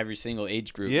to every single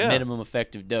age group. Yeah. Minimum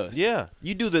effective dose. Yeah.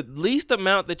 You do the least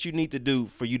amount that you need to do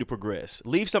for you to progress.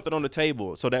 Leave something on the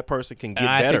table so that person can get And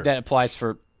I better. think that applies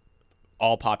for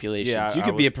all populations. Yeah, You I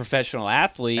could be would- a professional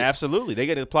athlete. Absolutely, they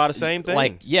get to apply the same thing.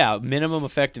 Like, yeah, minimum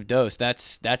effective dose.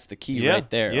 That's the key Yeah, right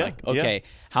there. yeah, Like, okay,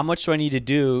 how much do I need to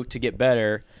do to get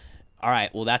better? All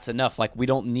right, well, that's enough. Like, we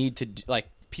don't need to like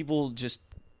people just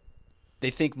they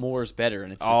think more is better,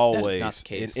 and it's just, always, that is not the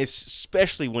case. and it's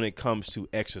especially when it comes to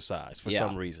exercise for Yeah.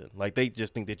 some reason. Like they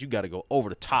just think that you got to go over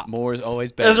the top. More is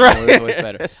always better. That's right. More is always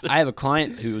better. I have a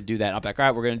client who would do that. I'm like, all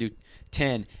right, we're gonna do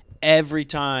 10. Every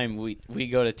time we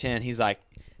go to 10, he's like,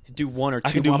 do 1 or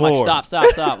 2. can do I'm more. like,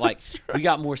 stop. Like, we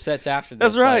got more sets after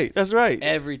this. That's right. Like, That's right.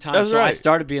 every time. That's so I right.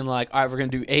 started being like, all right, we're gonna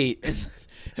do 8. And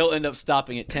he'll end up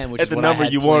stopping at 10, which At is the what number I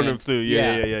had you wanted him planned. to.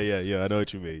 Yeah. I know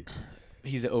what you mean.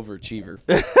 He's an overachiever.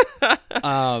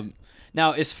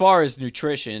 Now, as far as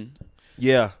nutrition,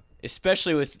 Yeah.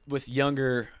 especially with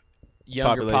younger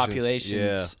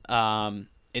populations,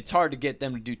 it's hard to get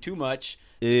them to do too much.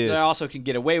 It is. They also can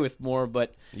get away with more,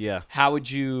 but Yeah. how would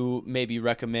you maybe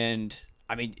recommend?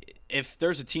 I mean, if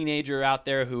there's a teenager out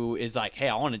there who is like, hey,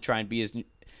 I want to try and be as,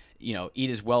 eat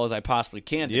as well as I possibly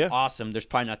can, then Yeah. awesome. There's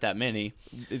probably not that many.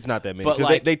 It's not that many But,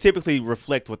 because like- they typically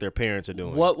reflect what their parents are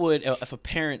doing. What would, if a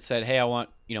parent said, hey, I want,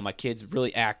 my kid's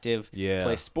really active, Yeah.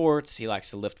 plays sports, he likes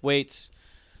to lift weights.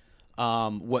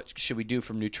 What should we do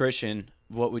from nutrition?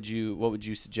 What would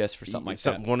you suggest for something like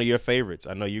that? One of your favorites.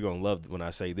 I know you're gonna love when I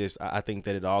say this. I think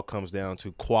that it all comes down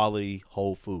to quality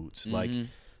whole foods. Mm-hmm. Like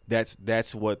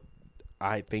that's what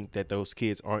I think that those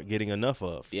kids aren't getting enough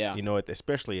of. Yeah.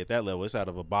 Especially at that level. It's out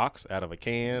of a box, out of a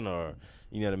can, or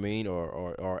you know what I mean,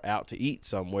 or out to eat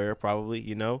somewhere probably.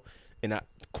 And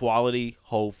quality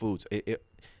whole foods.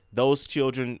 Those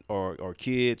children or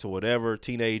kids or whatever,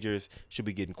 teenagers, should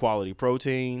be getting quality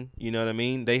protein. You know what I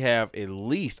mean? They have at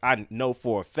least, I know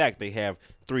for a fact, they have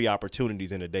 3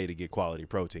 opportunities in a day to get quality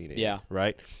protein in. Yeah.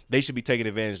 Right? They should be taking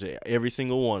advantage of every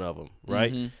single one of them,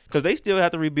 right? Mhm. Because they still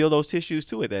have to rebuild those tissues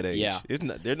too at that age. Yeah.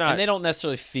 They're not. And they don't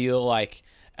necessarily feel like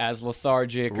as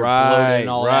lethargic or Right, bloated and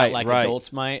all right, that like right.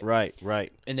 adults might. Right.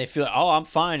 And they feel, oh, I'm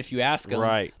fine if you ask them.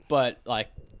 Right. But like,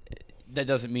 that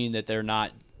doesn't mean that they're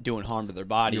not doing harm to their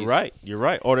bodies. You're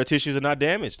right. Or their tissues are not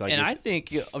damaged. Like And it's- I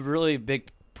think a really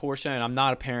big portion, and I'm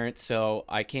not a parent, so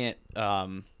I can't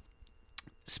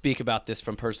speak about this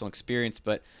from personal experience,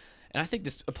 and I think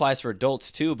this applies for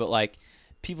adults too, but like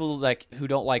people like who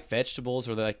don't like vegetables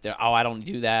or they're I don't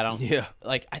do that. Yeah.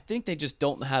 Like I think they just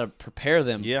don't know how to prepare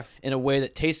them Yeah. in a way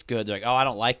that tastes good. They're like, oh, I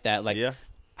don't like that. Like Yeah.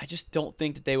 I just don't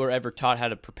think that they were ever taught how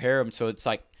to prepare them, so it's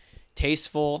like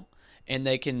tasteful and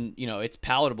they can, it's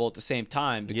palatable at the same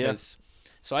time because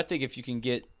so I think if you can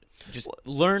just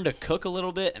learn to cook a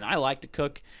little bit, and I like to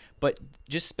cook, but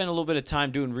just spend a little bit of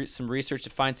time doing some research to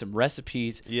find some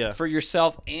recipes for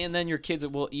yourself, and then your kids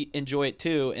will enjoy it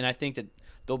too. And I think that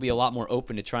they'll be a lot more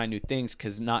open to trying new things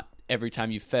because not every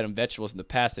time you fed them vegetables in the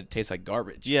past it tastes like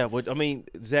garbage. Yeah, but I mean,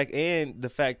 Zach, and the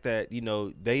fact that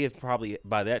they have probably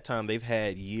by that time they've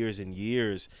had years and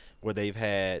years where they've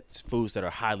had foods that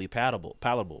are highly palatable.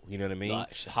 You know what I mean?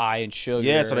 High in sugar.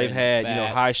 Yeah, so they've and had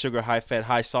fats. high sugar, high fat,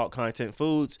 high salt content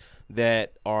foods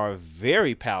that are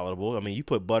very palatable. I mean, you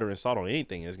put butter and salt on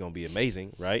anything, it's gonna be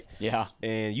amazing, right? Yeah.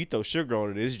 And you throw sugar on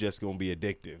it, it's just gonna be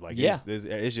addictive. Like Yeah.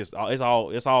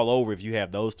 it's all over if you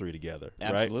have those 3 together.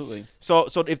 Right? Absolutely. So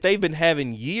if they've been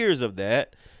having years of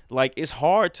that, like it's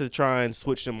hard to try and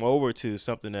switch them over to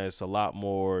something that's a lot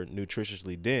more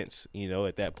nutritiously dense,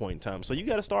 at that point in time. So you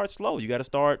got to start slow. You got to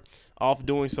start off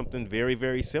doing something very,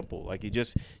 very simple. Like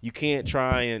you can't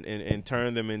try and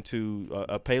turn them into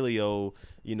a paleo,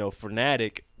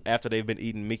 fanatic after they've been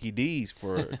eating Mickey D's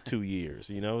for 2 years.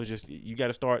 It's just you got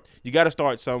to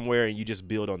start somewhere and you just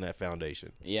build on that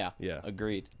foundation. Yeah. Yeah.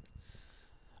 Agreed.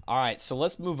 All right, so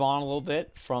let's move on a little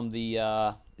bit from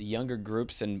the younger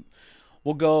groups, and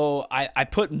we'll go. I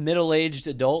put middle-aged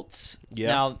adults. Yeah.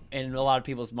 Now, in a lot of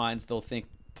people's minds, they'll think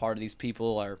part of these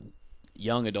people are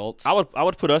young adults. I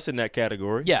would put us in that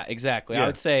category. Yeah, exactly. Yeah.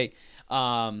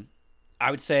 I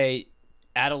would say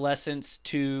adolescents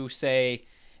to say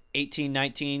 18,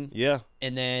 19. Yeah.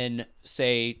 And then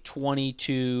say 20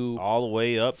 to All the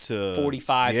way up to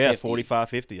 45, Yeah, 50. 45,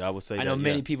 50. I would say. I know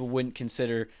many people wouldn't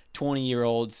consider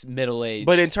 20-year-olds middle-aged.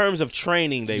 But in terms of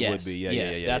training, they yes, would be. Yeah,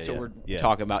 yes, yeah, that's yeah, what we're yeah.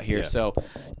 talking about here. Yeah. So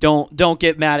don't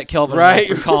get mad at Kelvin Right,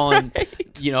 for calling right.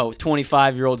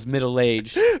 25-year-olds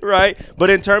middle-aged. Right,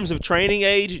 but in terms of training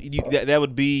age, that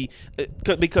would be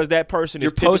because that person You're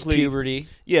is typically post-puberty.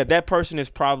 Yeah, that person is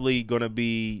probably going to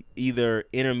be either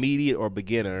intermediate or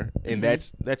beginner, and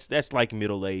that's like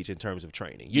middle age in terms of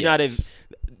training.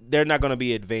 They're not going to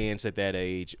be advanced at that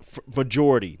age.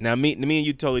 Majority. Now, me and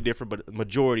you totally different, but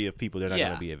majority of people they're not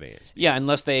going to be advanced. Yeah,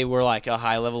 unless they were like a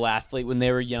high-level athlete when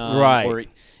they were young, Right. or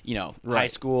high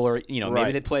Right. school or maybe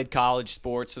Right. they played college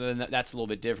sports, so then that's a little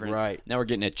bit different. Right. Now we're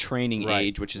getting a training Right.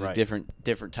 age, which is a Right.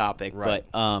 different topic. Right.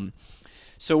 But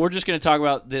so we're just going to talk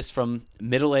about this from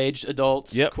middle-aged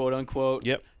adults, Yep. quote unquote.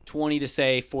 Yep. 20 to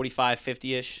say 45,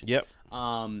 50ish. Yep.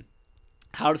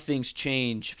 How do things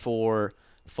change for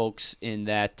folks in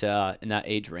that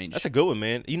age range? That's a good one,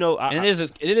 man. And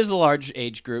it is a large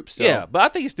age group. So yeah, but I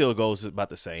think it still goes about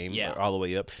the same, Yeah. all the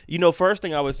way up. First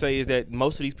thing I would say is that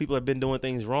most of these people have been doing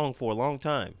things wrong for a long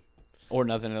time, or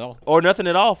nothing at all. or nothing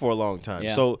at all for a long time.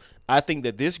 Yeah. So I think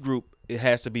that this group it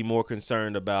has to be more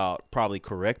concerned about probably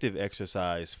corrective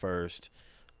exercise first,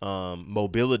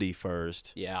 mobility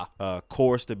first, Yeah.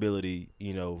 core stability,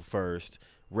 first,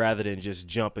 rather than just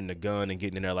jumping the gun and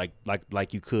getting in there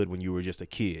like you could when you were just a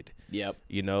kid. Yep.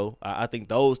 I think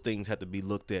those things have to be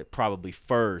looked at probably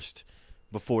first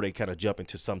before they kind of jump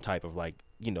into some type of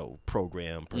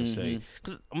program per se.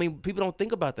 Because people don't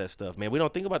think about that stuff, man. We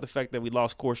don't think about the fact that we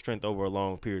lost core strength over a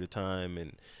long period of time,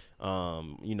 and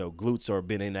glutes are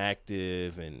been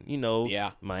inactive, and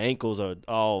Yeah. my ankles are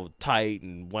all tight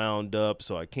and wound up,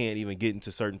 so I can't even get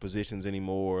into certain positions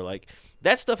anymore. Like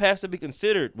that stuff has to be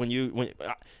considered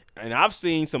and I've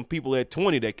seen some people at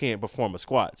 20 that can't perform a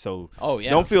squat. So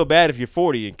don't feel bad if you're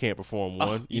 40 and can't perform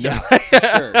one. Yeah, for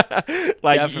sure.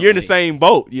 Like Definitely. you're in the same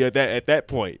boat. Yeah, at that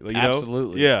point.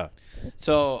 Absolutely. Yeah.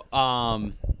 So,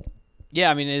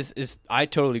 yeah, I mean, I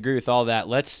totally agree with all that.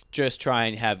 Let's just try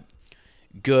and have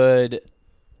good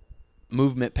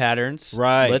movement patterns.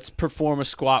 Right. Let's perform a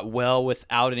squat well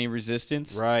without any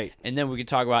resistance. Right. And then we can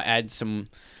talk about adding some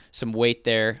weight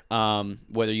there.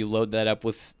 Whether you load that up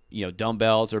with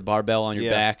dumbbells or barbell on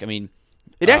your back. I mean,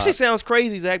 it actually sounds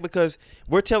crazy, Zach, because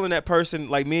we're telling that person,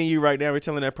 like me and you right now, we're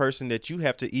telling that person that you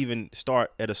have to even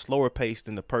start at a slower pace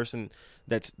than the person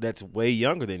that's way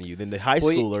younger than you, than the high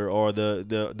schooler or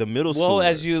the middle schooler. Well,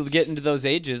 as you get into those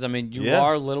ages, I mean, you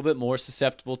are a little bit more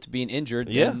susceptible to being injured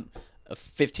than a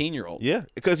 15-year-old. Yeah,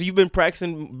 because you've been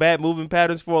practicing bad moving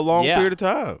patterns for a long period of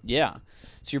time. Yeah.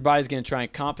 So your body's going to try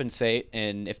and compensate,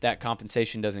 and if that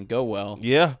compensation doesn't go well,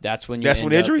 that's when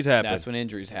injuries happen. That's when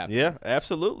injuries happen. Yeah,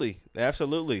 absolutely. I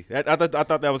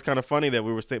thought that was kind of funny that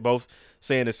we were both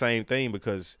saying the same thing,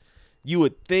 because you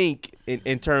would think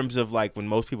in terms of like when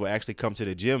most people actually come to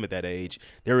the gym at that age,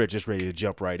 they're just ready to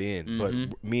jump right in. But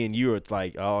me and you, it's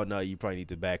like, oh no, you probably need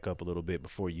to back up a little bit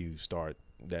before you start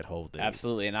that whole thing.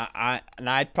 Absolutely, and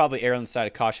I'd probably err on the side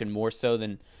of caution more so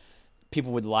than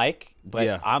people would like,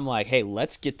 but I'm like, hey,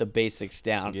 let's get the basics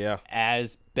down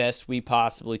as best we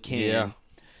possibly can,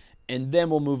 and then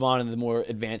we'll move on to the more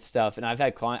advanced stuff. And I've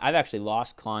actually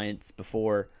lost clients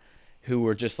before who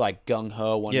were just like gung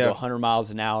ho, want to go 100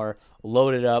 miles an hour,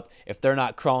 load it up. If they're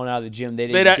not crawling out of the gym, they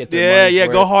didn't get their money's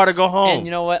worth. Go hard or go home. And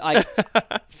you know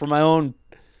what? For my own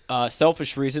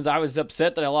selfish reasons, I was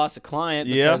upset that I lost a client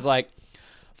because,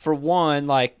 for one,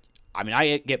 I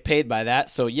get paid by that.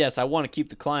 So, yes, I want to keep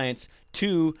the clients.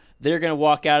 Two, they're going to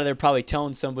walk out of there probably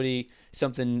telling somebody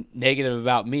something negative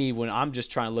about me when I'm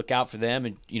just trying to look out for them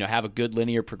and, have a good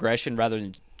linear progression rather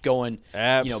than going,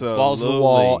 balls to the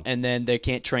wall, and then they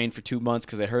can't train for 2 months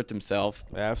because they hurt themselves.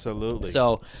 Absolutely.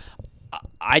 So,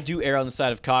 I do err on the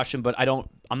side of caution, but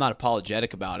I'm not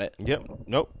apologetic about it. Yep.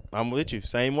 Nope. I'm with you.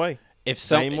 Same way.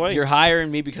 Same way. You're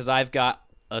hiring me because I've got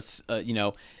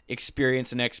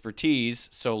experience and expertise,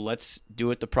 so let's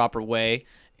do it the proper way.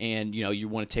 And you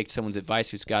want to take someone's advice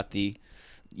who's got the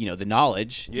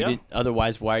knowledge.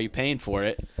 Otherwise, why are you paying for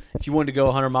it? If you wanted to go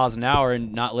 100 miles an hour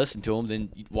and not listen to them, then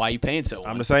why are you paying so much?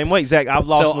 I'm the same way, Zach. I've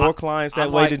lost more clients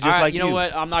that way than just like you. You know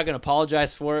what? I'm not going to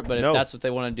apologize for it, but if that's what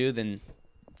they want to do, then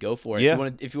go for it. Yeah.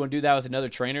 If you want to do that with another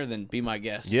trainer, then be my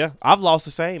guest. Yeah, I've lost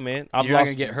the same, man. You're not going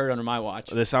to get hurt under my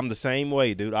watch. I'm the same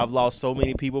way, dude. I've lost so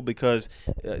many people because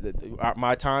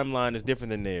my timeline is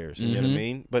different than theirs. You know what I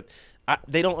mean? But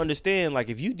they don't understand, like,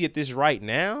 if you get this right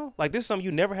now, like, this is something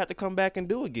you never have to come back and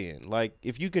do again. Like,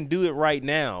 if you can do it right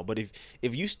now, but if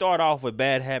you start off with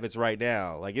bad habits right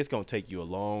now, like, it's going to take you a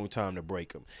long time to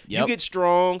break them. You get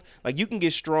strong, like, you can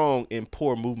get strong in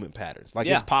poor movement patterns. Like,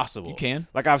 it's possible. You can.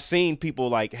 Like, I've seen people,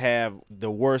 like, have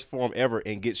the worst form ever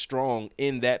and get strong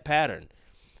in that pattern.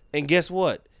 And guess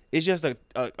what? It's just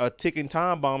a ticking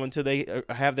time bomb until they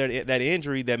have that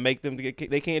injury that make them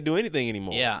they can't do anything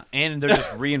anymore. Yeah, and they're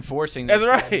just reinforcing. That's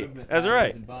right. That's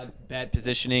right. Bad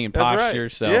positioning and posture. Right.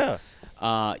 So,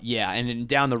 and then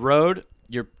down the road,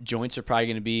 your joints are probably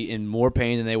going to be in more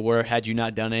pain than they were had you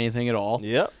not done anything at all.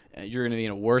 Yep. You're going to be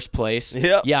in a worse place.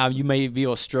 Yep. Yeah, you may be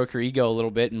able to stroke your ego a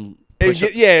little bit and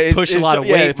push push a lot of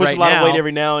weight push right a lot of weight now,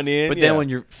 every now and then. But then when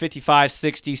you're 55,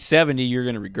 60, 70, you're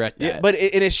going to regret that. Yeah, but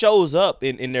it shows up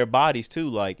in their bodies too.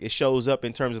 Like it shows up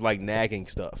in terms of like nagging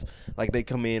stuff. Like they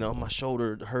come in, oh, my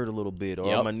shoulder hurt a little bit,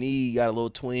 or my knee got a little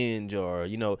twinge, or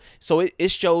so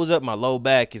it shows up. My low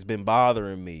back has been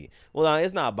bothering me. Well,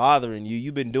 it's not bothering you.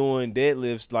 You've been doing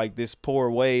deadlifts like this poor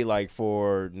way like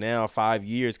for now 5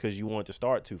 years because you want to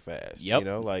start too fast.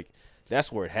 Yep. Like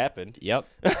that's where it happened. Yep.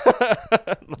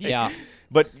 Yeah.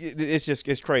 But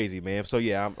it's crazy, man. So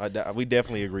yeah, we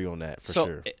definitely agree on that for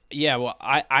sure. Yeah, well,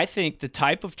 I think the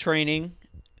type of training,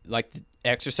 like the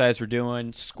exercise we're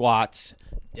doing, squats,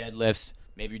 deadlifts,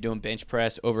 maybe you're doing bench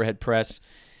press, overhead press,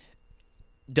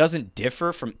 doesn't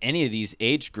differ from any of these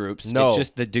age groups. No. It's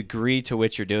just the degree to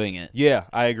which you're doing it. Yeah,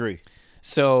 I agree.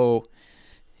 So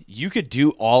you could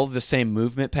do all of the same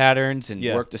movement patterns and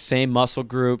work the same muscle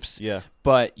groups. Yeah.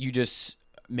 But you just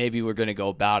maybe we're going to go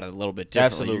about it a little bit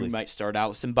differently. Absolutely. You might start out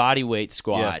with some body weight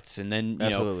squats, and then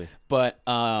Absolutely. But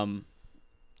and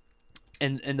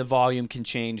the volume can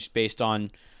change based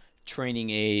on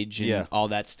training age and all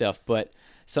that stuff. But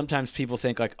sometimes people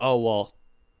think like, oh well,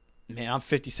 man, I'm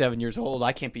 57 years old.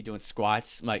 I can't be doing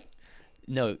squats. I'm like,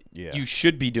 no, you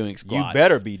should be doing squats. You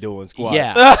better be doing squats.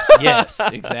 Yeah. Yes,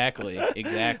 exactly.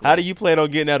 How do you plan on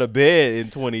getting out of bed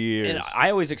in 20 years? And I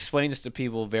always explain this to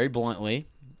people very bluntly.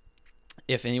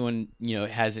 If anyone,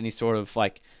 has any sort of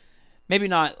like, maybe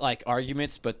not like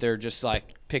arguments, but they're just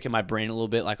like picking my brain a little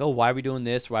bit, like, oh, why are we doing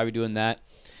this? Why are we doing that?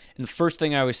 And the first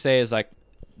thing I always say is like,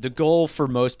 the goal for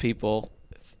most people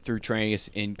through training is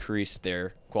increase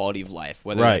their quality of life.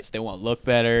 Whether it's they want to look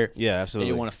better,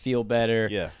 absolutely, they want to feel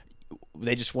better,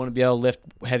 they just want to be able to lift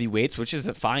heavy weights, which is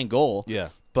a fine goal. Yeah,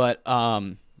 but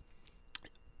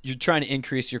you're trying to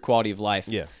increase your quality of life.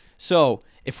 Yeah. So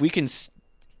if we can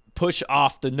push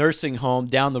off the nursing home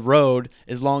down the road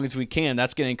as long as we can,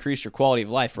 that's going to increase your quality of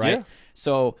life, right? Yeah.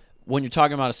 So when you're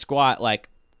talking about a squat, like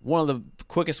one of the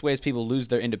quickest ways people lose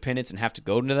their independence and have to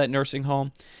go into that nursing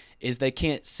home is they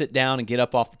can't sit down and get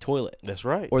up off the toilet. That's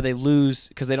right. Or they lose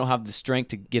because they don't have the strength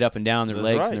to get up and down their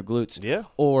legs and their glutes. Yeah.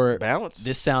 Or balance.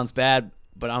 This sounds bad,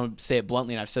 but I'm going to say it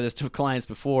bluntly, and I've said this to clients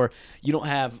before. You don't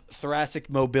have thoracic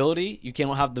mobility. You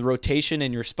can't have the rotation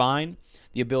in your spine,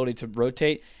 the ability to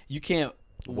rotate. You can't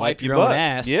wipe your own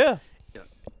ass. Yeah.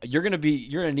 You're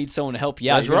gonna need someone to help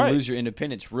you out. That's You're gonna right. lose your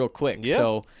independence real quick. Yeah.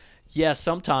 So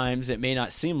sometimes it may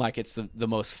not seem like it's the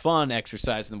most fun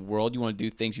exercise in the world. You want to do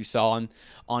things you saw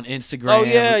on Instagram. Oh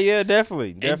yeah,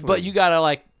 definitely. But you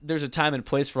gotta there's a time and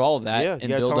place for all of that and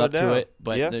build up to it.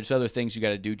 But there's other things you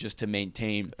gotta do just to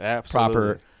maintain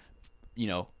proper,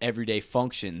 everyday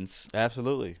functions.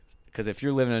 Absolutely. Because if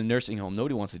you're living in a nursing home,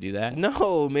 nobody wants to do that.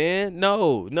 No, man.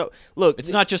 No. Look,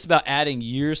 it's not just about adding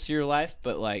years to your life,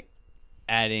 but like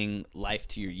adding life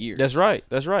to your years. That's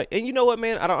right. And you know what,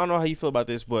 man? I don't know how you feel about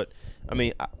this, but I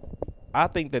mean, I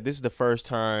think that this is the first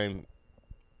time,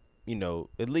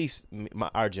 at least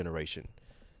our generation,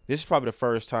 this is probably the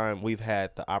first time we've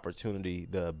had the opportunity,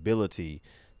 the ability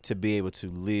to be able to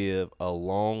live a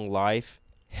long life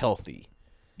healthy.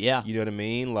 Yeah. You know what I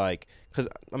mean? Like, because,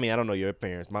 I mean, I don't know your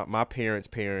parents. My parents'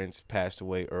 passed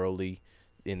away early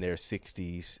in their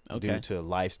 60s due to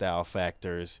lifestyle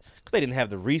factors. Because they didn't have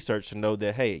the research to know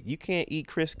that, hey, you can't eat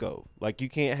Crisco. Like, you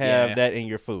can't have that in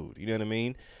your food. You know what I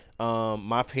mean?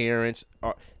 My parents,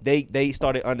 they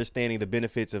started understanding the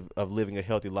benefits of living a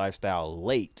healthy lifestyle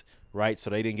late. Right, so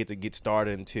they didn't get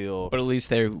started until. But at least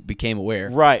they became aware.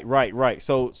 Right.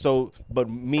 So, but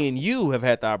me and you have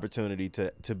had the opportunity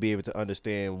to be able to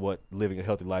understand what living a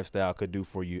healthy lifestyle could do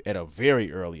for you at a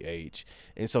very early age,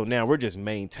 and so now we're just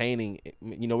maintaining.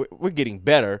 We're getting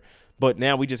better, but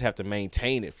now we just have to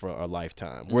maintain it for a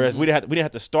lifetime. Whereas we didn't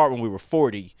have to start when we were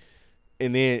 40.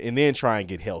 And then try and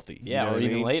get healthy. Yeah, or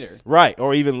even later. Right,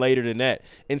 or even later than that.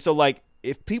 And so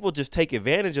if people just take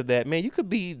advantage of that, man, you could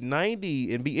be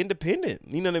 90 and be independent.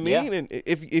 You know what I mean? Yeah. And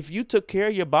if you took care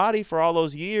of your body for all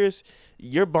those years,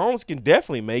 your bones can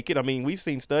definitely make it. I mean, we've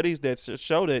seen studies that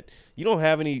show that you don't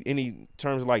have any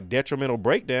terms of like detrimental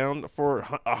breakdown for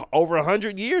over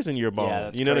 100 years in your bones. Yeah,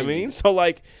 that's you know crazy. what I mean? So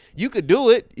you could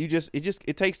do it.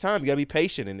 It takes time. You gotta be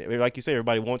patient, and like you say,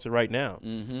 everybody wants it right now.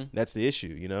 Mm-hmm. That's the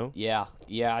issue. Yeah,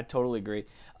 I totally agree.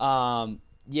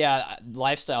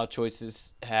 Lifestyle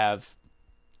choices have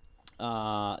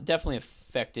definitely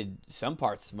affected some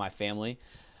parts of my family.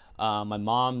 My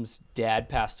mom's dad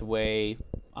passed away.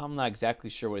 I'm not exactly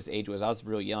sure what his age was. I was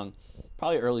real young,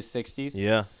 probably early 60s.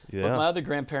 Yeah. But my other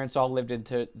grandparents all lived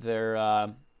into their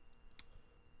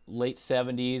late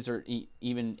 70s or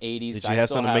even 80s. Did you have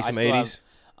some that make some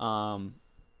 80s?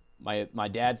 My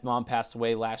dad's mom passed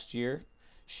away last year.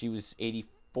 She was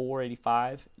 84,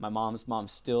 85. My mom's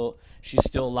she's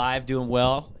still alive, doing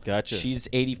well. Gotcha. She's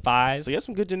 85. So you have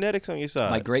some good genetics on your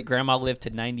side. My great grandma lived to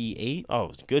 98.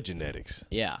 Oh, good genetics.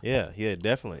 Yeah. Yeah,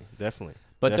 definitely.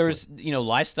 But there's,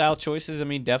 lifestyle choices,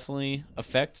 definitely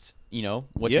affect,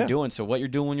 what you're doing. So what you're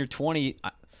doing when you're 20,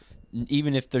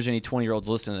 even if there's any 20-year-olds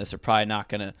listening to this, are probably not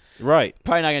gonna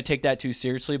take that too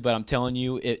seriously. But I'm telling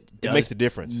you, it makes a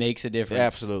difference. Makes a difference.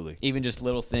 Absolutely. Even just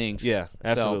little things. Yeah,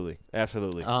 absolutely,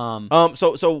 absolutely.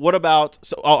 So what about?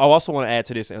 So I also want to add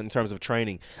to this in terms of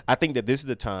training. I think that this is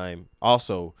the time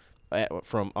also.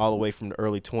 From all the way from the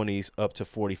early 20s up to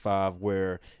 45,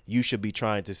 where you should be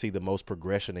trying to see the most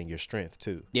progression in your strength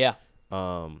too. Yeah.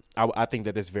 I think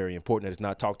that that's very important. That it's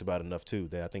not talked about enough too.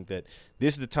 That I think that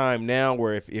this is the time now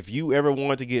where if you ever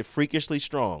want to get freakishly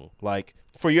strong, like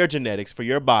for your genetics, for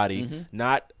your body,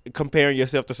 not comparing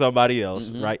yourself to somebody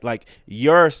else, right? Like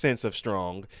your sense of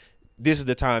strong. This is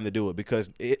the time to do it because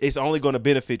it's only going to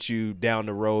benefit you down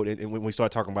the road, and when we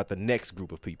start talking about the next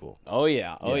group of people. Oh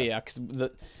yeah, because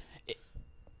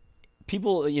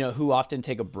people, who often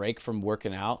take a break from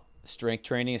working out, strength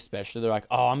training especially, they're like,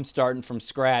 oh, I'm starting from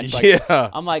scratch. Like,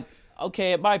 I'm like,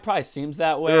 okay, it probably seems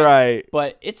that way. Right.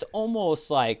 But it's almost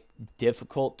like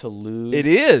difficult to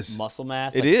lose muscle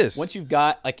mass. It is. Once you've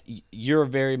got, you're a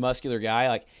very muscular guy.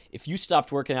 Like, if you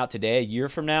stopped working out today, a year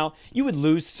from now, you would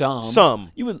lose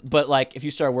some. You would, but if you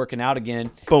started working out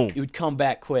again, boom, it would come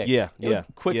back quick.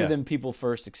 Quicker than people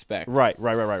first expect. Right.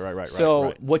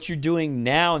 So what you're doing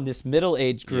now in this middle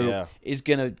age group is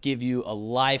gonna give you a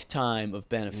lifetime of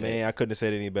benefit. Man, I couldn't have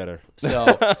said it any better.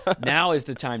 So now is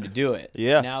the time to do it.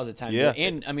 Yeah. Now is the time to do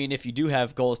it. And if you do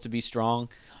have goals to be strong,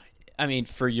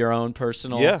 for your own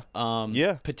personal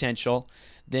potential,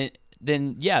 then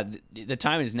the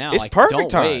time is now. It's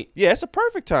perfect time. Wait. Yeah, it's a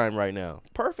perfect time right now.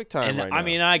 Perfect time right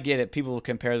now. I get it. People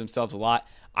compare themselves a lot.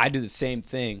 I do the same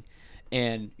thing.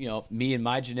 And, me and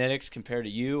my genetics compared to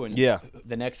you and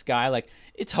the next guy,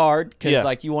 it's hard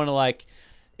because, you want to,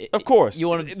 of course, you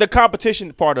want the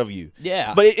competition part of you.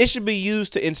 Yeah, but it should be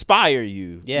used to inspire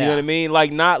you. Yeah, you know what I mean.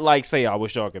 Not say I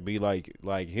wish I could be like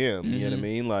him. You know what I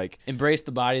mean. Embrace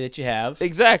the body that you have.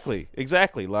 Exactly.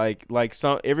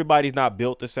 Everybody's not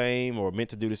built the same or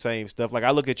meant to do the same stuff. I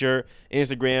look at your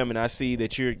Instagram and I see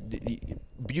that you're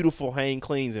beautiful hang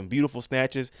cleans and beautiful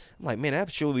snatches. I'm like, man,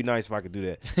 that sure would be nice if I could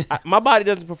do that. My body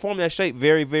doesn't perform that shape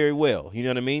very, very well. You know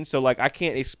what I mean. So I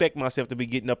can't expect myself to be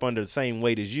getting up under the same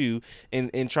weight as you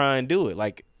and try and do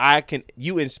it.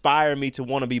 You inspire me to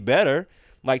want to be better,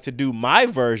 to do my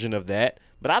version of that,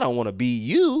 but I don't want to be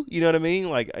you. You know what I mean?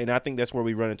 And I think that's where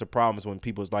we run into problems when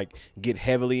people get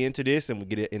heavily into this and we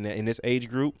get it in this age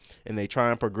group and they try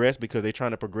and progress because they're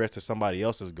trying to progress to somebody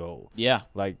else's goal. Yeah.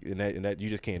 And that you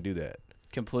just can't do that.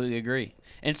 Completely agree.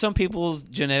 And some people's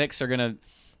genetics are gonna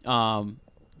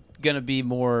be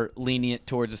more lenient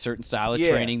towards a certain style of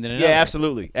training than another. Yeah,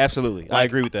 absolutely. I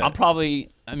agree with that. I'm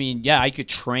probably, I could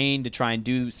train to try and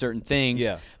do certain things,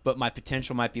 but my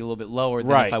potential might be a little bit lower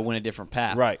than if I went a different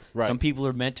path. Right. Some people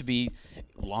are meant to be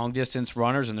long-distance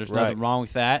runners, and there's nothing wrong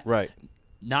with that. Right.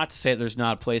 Not to say that there's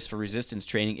not a place for resistance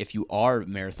training if you are a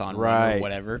marathon runner or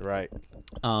whatever. Right.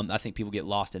 I think people get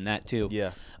lost in that too.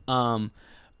 Yeah.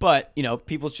 But,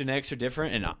 people's genetics are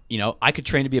different, and, I could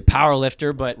train to be a power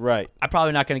lifter, but I'm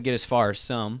probably not going to get as far as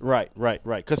some. Right.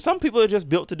 Because some people are just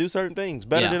built to do certain things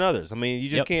better than others. You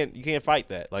just can't fight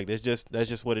that. That's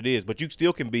just what it is. But you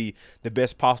still can be the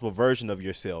best possible version of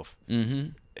yourself,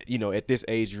 at this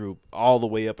age group all the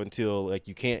way up until,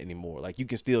 you can't anymore. You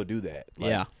can still do that.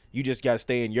 You just got to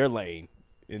stay in your lane.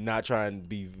 And not try and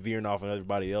be veering off on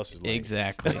everybody else's lane.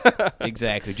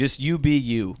 Exactly. Just you be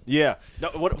you. Yeah.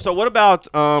 So what about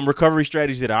recovery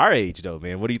strategies at our age, though,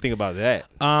 man? What do you think about that?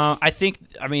 I think,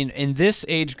 in this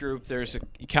age group, there's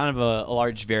kind of a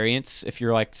large variance. If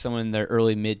you're someone in their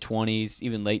early, mid-20s,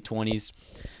 even late 20s,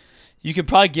 you can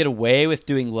probably get away with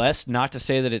doing less. Not to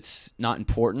say that it's not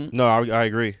important. No, I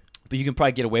agree. But you can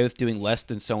probably get away with doing less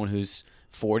than someone who's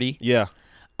 40. Yeah.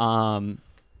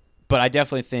 But I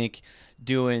definitely think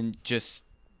doing just,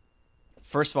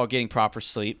 first of all, getting proper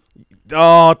sleep.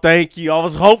 Oh, thank you. I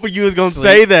was hoping you was going to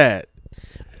say that.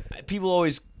 People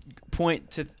always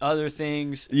point to other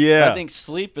things. Yeah. I think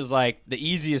sleep is the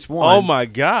easiest one. Oh, my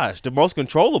gosh. The most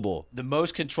controllable.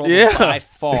 By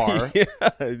far. Yeah,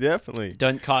 definitely.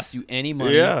 Doesn't cost you any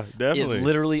money. Yeah, definitely. It's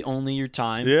literally only your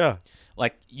time. Yeah.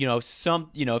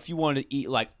 If you wanted to eat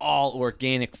all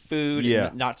organic food,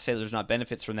 and not to say there's not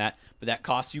benefits from that, but that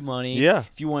costs you money. Yeah.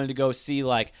 If you wanted to go see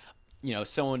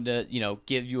someone to,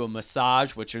 give you a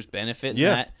massage, which there's benefit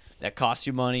in that costs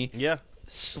you money. Yeah.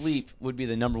 sleep would be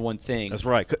the number one thing. That's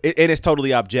right, and it's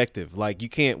totally objective. Like you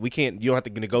don't have to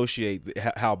negotiate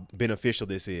how beneficial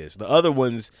this is. The other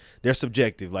ones, they're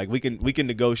subjective. Like we can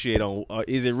negotiate on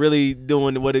is it really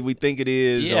doing what we think it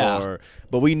is, Yeah.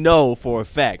 but we know for a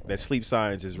fact that sleep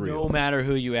science is real. No matter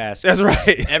who you ask. That's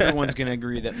right. Everyone's going to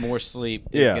agree that more sleep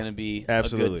is going to be a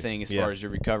good thing as far as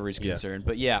your recovery is concerned.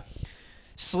 But yeah,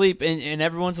 sleep, and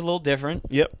everyone's a little different.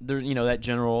 Yep. There, that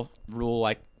general rule,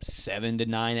 like 7 to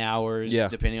 9 hours,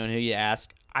 depending on who you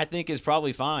ask, I think is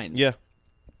probably fine. Yeah.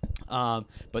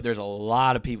 But there's a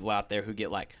lot of people out there who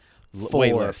get like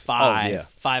 4, 5,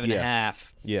 5.5.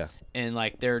 Yeah. And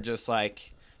like they're just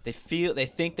like they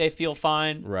think they feel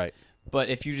fine. Right. But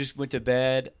if you just went to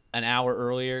bed an hour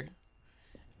earlier,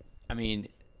 I mean,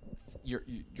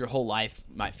 your whole life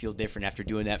might feel different after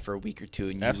doing that for a week or two,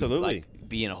 and you Absolutely. would like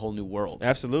be in a whole new world.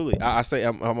 Absolutely. I say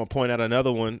I'm gonna point out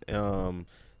another one.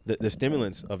 The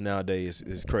stimulants of nowadays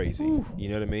is crazy. Ooh. You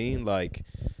know what I mean? Like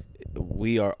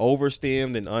we are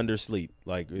overstimmed and undersleep.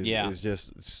 Like it's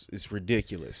just it's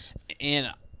ridiculous.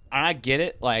 And I get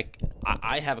it. Like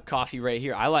I have a coffee right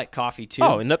here. I like coffee too.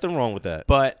 Oh, and nothing wrong with that.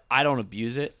 But I don't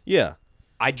abuse it. Yeah.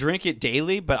 I drink it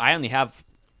daily, but I only have.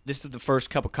 This is the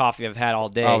first cup of coffee I've had all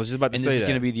day. I was just about to say that. And this is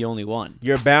going to be the only one.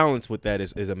 Your balance with that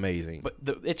is amazing. But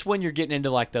it's when you're getting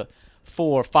into like the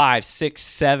 4, 5, 6,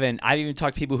 7. I've even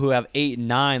talked to people who have 8 and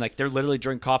 9. Like they're literally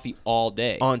drink coffee all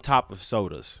day. On top of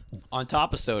sodas. On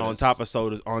top of sodas. On top of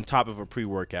sodas. On top of a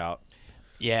pre-workout.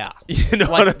 Yeah. You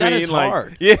know like, what I mean? That is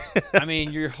hard. Yeah. I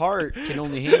mean, your heart can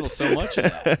only handle so much of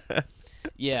that.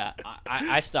 Yeah.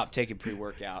 I stopped taking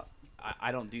pre-workout.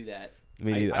 I don't do that.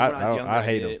 Me neither. When I was younger, I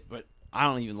hate did them. it, but I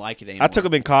don't even like it anymore. I took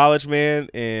them in college, man,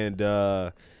 and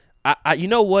I you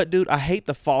know what, dude? I hate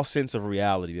the false sense of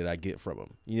reality that I get from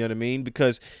them. You know what I mean?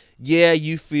 Because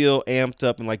you feel amped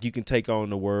up and like you can take on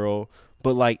the world,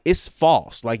 but like it's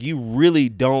false. Like you really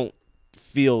don't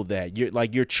feel that.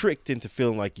 You're tricked into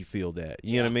feeling like you feel that.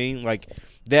 You know what I mean? Like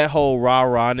that whole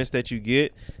rah-rahness that you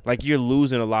get, like you're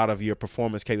losing a lot of your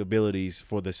performance capabilities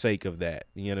for the sake of that.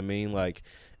 You know what I mean? Like.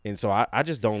 And so I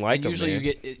just don't like them. Usually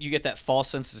man. you get that false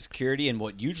sense of security, and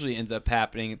what usually ends up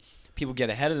happening, people get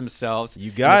ahead of themselves.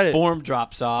 You got it. Form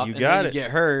drops off. You and got then it. You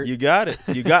get hurt. You got it.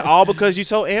 You got all because you're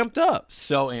so amped up.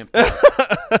 So amped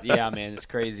up. Yeah, man, it's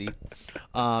crazy.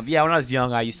 When I was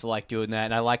young, I used to like doing that,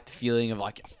 and I liked the feeling of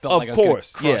like I felt like I was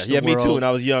gonna crush the me too. world. When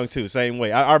I was young too, same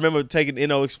way. I remember taking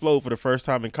Inno Explode for the first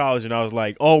time in college, and I was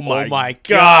like, "Oh my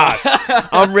god,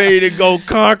 I'm ready to go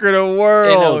conquer the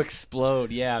world." Inno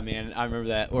Explode, yeah, man, I remember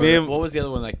that. Or man, what was the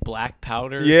other one, like Black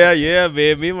Powder? Yeah,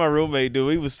 man. Me and my roommate, dude,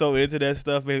 we was so into that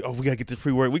stuff, man. Oh, we gotta get the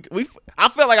pre-work. I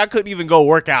felt like I couldn't even go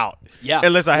work out. Yeah,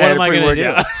 unless I had a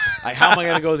pre-workout. Like, how am I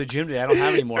gonna go to the gym today? I don't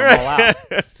have any more. I'm all out.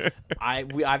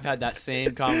 I've had that same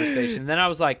conversation. And then I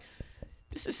was like,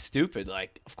 this is stupid.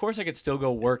 Like, of course I could still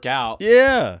go work out.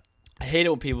 Yeah. I hate it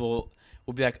when people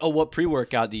will be like, oh, what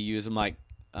pre-workout do you use? I'm like,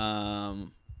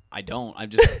 I don't. I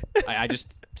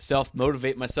just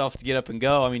self-motivate myself to get up and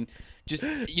go. I mean, just,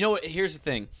 you know what? Here's the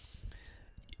thing.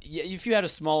 If you had a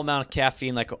small amount of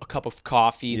caffeine, like a cup of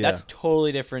coffee, that's a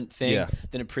totally different thing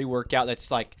than a pre-workout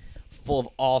that's like full of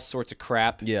all sorts of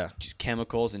crap. Yeah.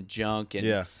 Chemicals and junk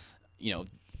and,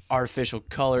 artificial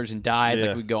colors and dyes.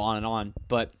 Like we go on and on.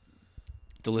 But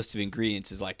the list of ingredients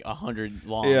is like 100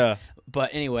 long. Yeah.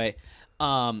 But anyway,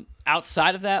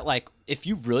 outside of that, like if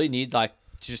you really need like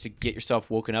just to get yourself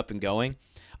woken up and going,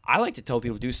 I like to tell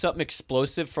people do something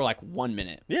explosive for like 1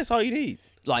 minute. Yeah, that's all you need.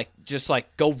 Like just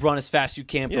like go run as fast as you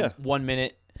can for 1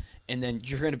 minute, and then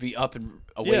you're gonna be up and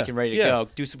awake and ready to go.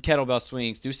 Do some kettlebell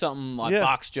swings. Do something like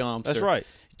box jumps. That's right.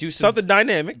 Do something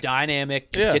dynamic.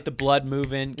 Just get the blood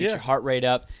moving. Get your heart rate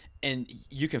up. And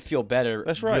you can feel better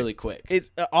really quick. It's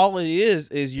all it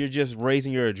is you're just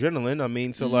raising your adrenaline. I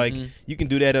mean, so like you can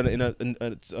do that in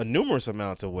a numerous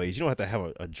amounts of ways. You don't have to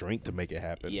have a drink to make it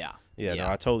happen. Yeah. No,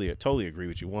 I totally agree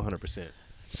with you 100%.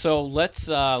 So let's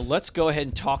go ahead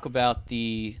and talk about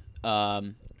the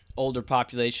older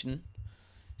population.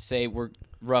 Say we're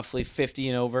roughly 50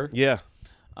 and over. Yeah.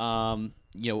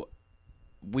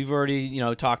 We've already,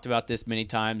 talked about this many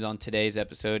times on today's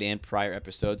episode and prior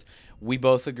episodes. We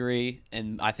both agree,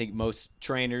 and I think most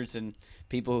trainers and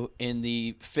people in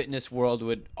the fitness world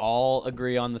would all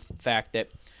agree on the fact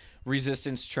that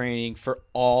resistance training for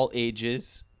all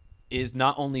ages is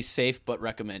not only safe but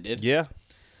recommended. Yeah.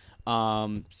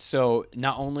 So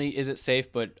not only is it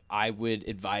safe, but I would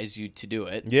advise you to do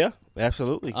it. Yeah,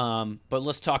 absolutely. But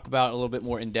let's talk about a little bit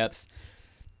more in depth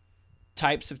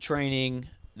types of training,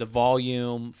 the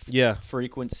volume,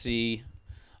 frequency.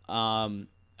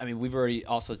 We've already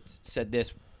also said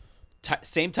this.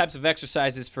 Same types of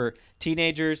exercises for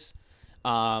teenagers,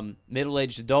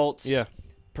 middle-aged adults, Yeah.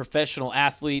 professional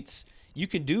athletes. You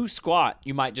can do squat.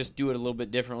 You might just do it a little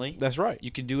bit differently. That's right.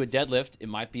 You can do a deadlift. It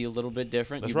might be a little bit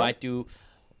different. That's You right. might do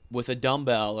with a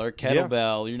dumbbell or a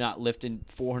kettlebell. You're not lifting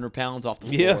 400 pounds off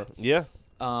the Yeah. floor. Yeah.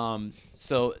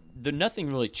 So nothing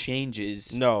really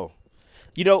changes. No.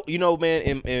 You know,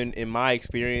 man. In my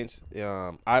experience,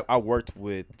 I worked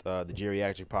with the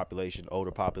geriatric population,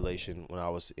 older population, when I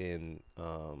was in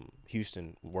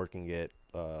Houston working at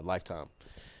Lifetime,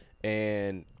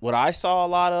 and what I saw a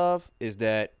lot of is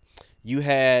that you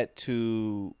had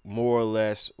to more or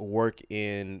less work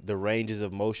in the ranges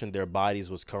of motion their bodies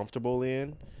was comfortable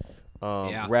in.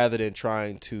 Rather than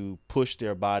trying to push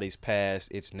their bodies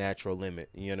past its natural limit.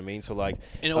 You know what I mean? So, like...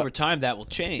 And over time, that will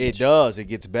change. It does. It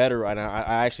gets better, and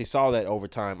I actually saw that over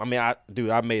time. I mean,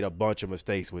 I made a bunch of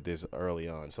mistakes with this early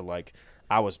on. So, like,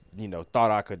 I was,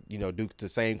 thought I could, do the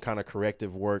same kind of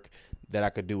corrective work that I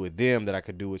could do with them that I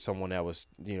could do with someone that was,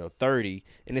 30.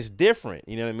 And it's different,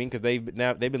 you know what I mean? Because they've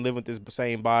been living with this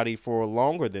same body for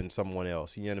longer than someone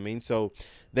else, you know what I mean? So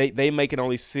they make it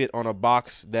only sit on a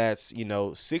box that's,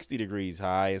 60 degrees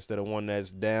high instead of one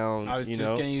that's down, I was just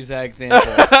going to use that example.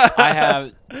 I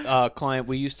have a client,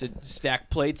 we used to stack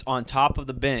plates on top of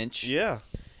the bench. Yeah.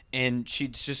 And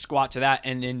she'd just squat to that.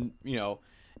 And then,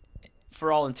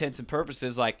 for all intents and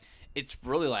purposes, like, it's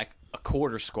really like a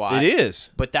quarter squat. It is.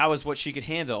 But that was what she could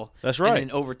handle. That's right. And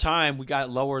then over time, we got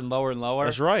it lower and lower and lower.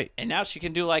 That's right. And now she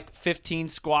can do like 15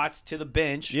 squats to the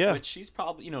bench. Yeah. Which she's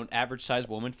probably, an average sized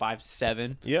woman,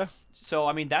 5'7". Yeah. So,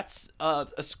 I mean, that's a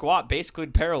squat basically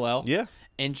parallel. Yeah.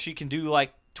 And she can do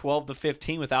like 12 to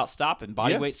 15 without stopping.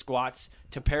 Body weight squats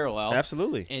to parallel.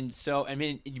 Absolutely. And so, I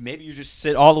mean, maybe you just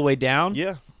sit all the way down.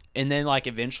 Yeah. And then, like,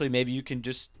 eventually maybe you can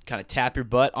just kind of tap your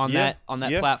butt on that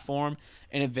platform.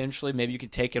 And eventually maybe you can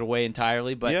take it away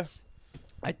entirely. But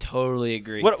I totally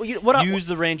agree. Use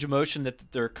the range of motion that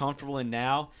they're comfortable in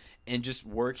now, and just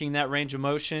working that range of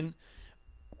motion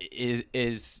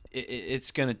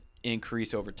it's going to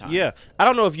increase over time. Yeah. I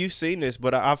don't know if you've seen this,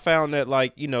 but I found that,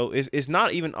 like, it's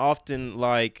not even often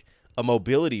like a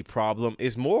mobility problem.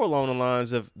 It's more along the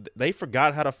lines of they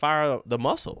forgot how to fire the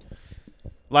muscle.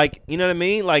 Like, you know what I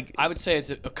mean? Like, I would say it's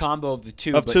a combo of the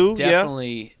two.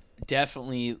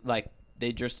 Definitely, like,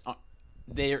 they're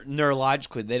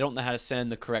neurologically, they don't know how to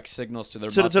send the correct signals to their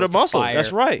muscles to the muscle. Fire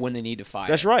That's right. when they need to fire.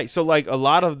 That's right. So, like, a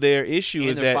lot of their issue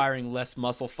is they're that firing less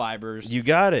muscle fibers. You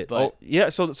got it. But yeah.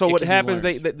 So what happens?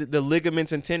 learned. The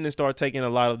ligaments and tendons start taking a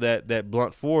lot of that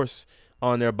blunt force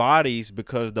on their bodies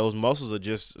because those muscles are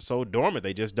just so dormant.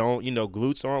 They just don't,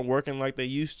 glutes aren't working like they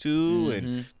used to,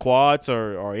 and quads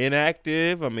are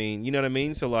inactive. I mean, you know what I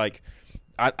mean? So, like,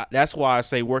 I that's why I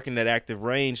say working that active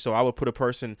range. So I would put a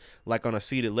person like on a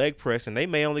seated leg press, and they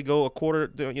may only go a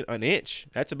quarter, an inch.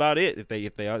 That's about it. If they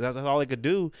that's all they could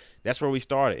do. That's where we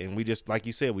started, and we just, like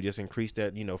you said, we just increased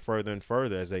that, further and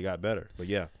further as they got better. But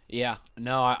yeah,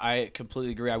 no, I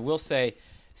completely agree. I will say,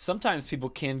 sometimes people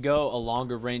can go a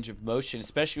longer range of motion,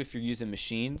 especially if you're using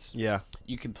machines. Yeah,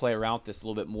 you can play around with this a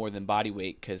little bit more than body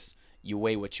weight because you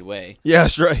weigh what you weigh. Yeah,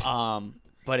 that's right.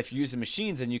 But if you're using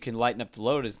machines, then you can lighten up the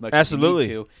load as much Absolutely. as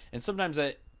you need to. And sometimes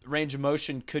that range of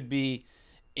motion could be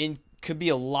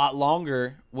a lot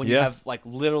longer when you have like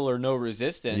little or no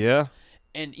resistance. Yeah.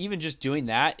 And even just doing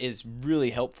that is really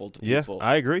helpful to people. Yeah,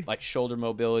 I agree. Like shoulder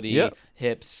mobility,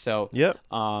 hips. So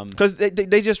because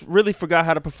they just really forgot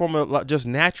how to perform just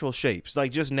natural shapes,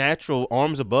 like just natural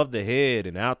arms above the head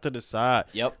and out to the side.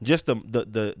 Yep. Just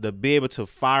the be able to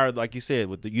fire, like you said,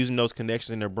 with using those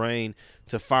connections in their brain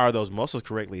to fire those muscles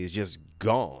correctly is just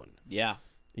gone. Yeah.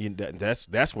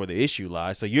 That's where the issue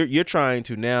lies. So you're trying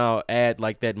to now add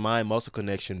like that mind muscle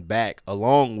connection back,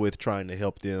 along with trying to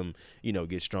help them,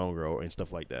 get stronger and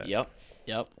stuff like that. Yep.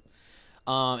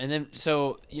 And then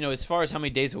so as far as how many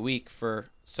days a week for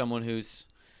someone who's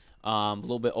a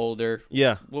little bit older,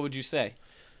 what would you say?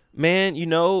 Man, if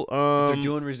they're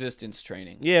doing resistance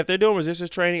training. Yeah, if they're doing resistance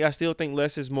training, I still think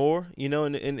less is more.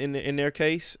 In their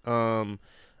case,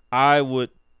 I would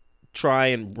try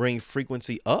and bring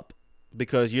frequency up.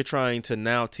 Because you're trying to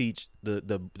now teach the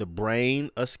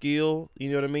brain a skill, you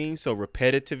know what I mean? So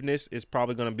repetitiveness is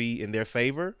probably going to be in their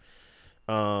favor.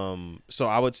 So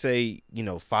I would say,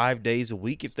 5 days a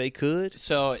week if they could.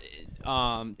 So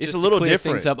it's a little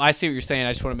different. Things up, I see what you're saying.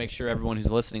 I just want to make sure everyone who's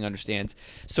listening understands.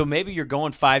 So maybe you're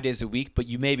going 5 days a week, but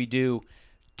you maybe do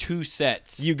 2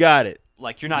 sets. You got it.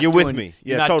 Like you're with me. Yeah,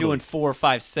 you're not totally. doing 4 or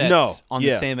 5 sets on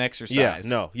the same exercise.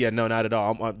 No, not at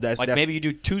all. That's maybe you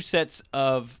do 2 sets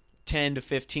of 10 to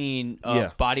 15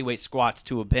 body weight squats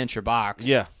to a bench or box.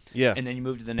 Yeah. And then you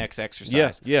move to the next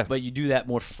exercise. Yeah. But you do that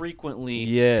more frequently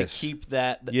to keep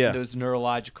those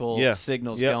neurological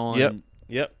signals going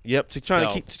Yep. To trying to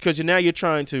So- keep, because now you're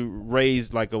trying to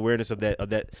raise like awareness of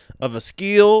a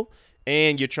skill,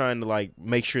 and you're trying to like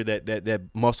make sure that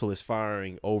muscle is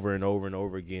firing over and over and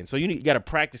over again. So you got to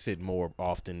practice it more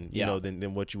often, you know,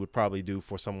 than what you would probably do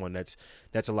for someone that's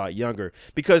a lot younger,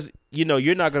 because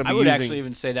you're not going to be. I would using, actually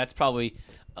even say that's probably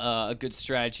a good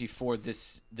strategy for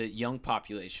the young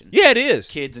population. Yeah, it is.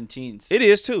 Kids and teens. It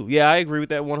is too. Yeah, I agree with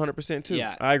that 100% too.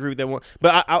 Yeah. I agree with that one.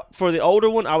 But I for the older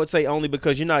one, I would say only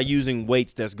because you're not using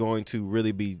weights that's going to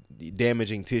really be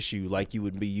damaging tissue like you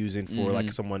would be using for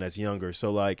like someone that's younger.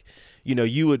 So like,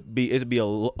 it'd be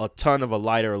a ton of a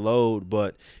lighter load,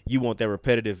 but you want that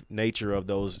repetitive nature of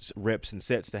those reps and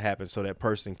sets to happen so that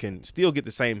person can still get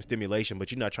the same stimulation, but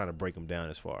you're not trying to break them down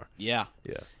as far. Yeah.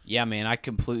 Yeah. Yeah, man, I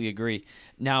completely agree.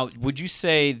 Now, would you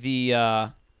say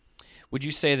that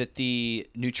the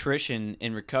nutrition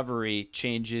and recovery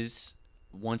changes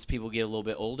once people get a little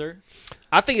bit older?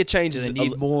 I think it Do changes. they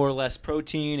need more or less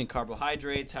protein and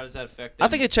carbohydrates? How does that affect them? I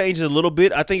think it changes a little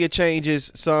bit. I think it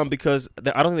changes some because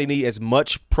I don't think they need as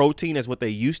much protein as what they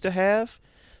used to have.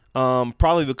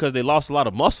 Probably because they lost a lot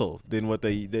of muscle than what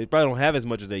they probably don't have as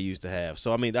much as they used to have.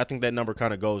 So I mean, I think that number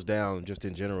kind of goes down just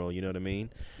in general. You know what I mean?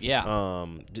 Yeah.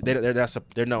 They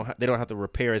don't have to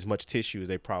repair as much tissue as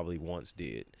they probably once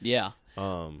did. Yeah.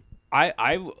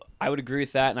 I would agree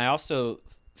with that, and I also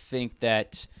think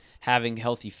that having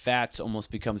healthy fats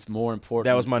almost becomes more important.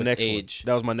 That was my with next age. one.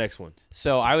 That was my next one.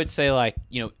 So I would say, like,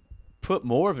 put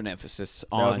more of an emphasis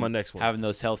on was my next one. having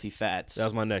those healthy fats. That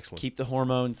was my next one. Keep the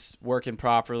hormones working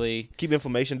properly. Keep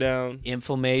inflammation down.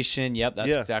 Inflammation. Yep,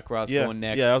 that's exactly where I was going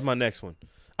next. Yeah, that was my next one.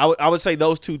 I would say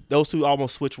those two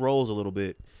almost switch roles a little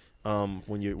bit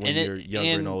when you're younger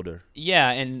and older.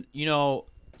 Yeah, and you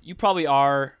probably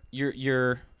are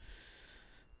your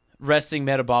resting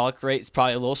metabolic rate is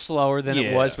probably a little slower than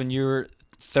it was when you were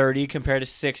 30 compared to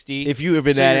 60. If you have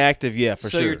been that active, for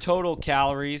sure. So your total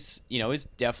calories, is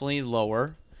definitely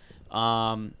lower.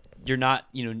 You're not,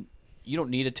 you don't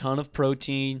need a ton of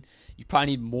protein. You probably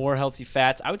need more healthy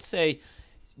fats. I would say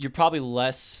you're probably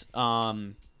less.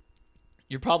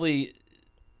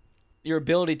 Your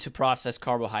ability to process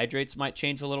carbohydrates might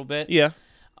change a little bit. Yeah.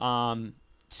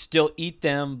 Still eat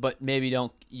them, but maybe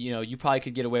don't. You probably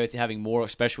could get away with having more,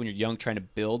 especially when you're young, trying to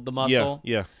build the muscle.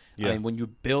 Yeah. I mean, when you're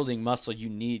building muscle, you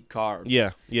need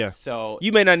carbs. Yeah. So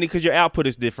you may not need, because your output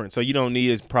is different, so you don't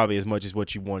need probably as much as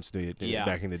what you once did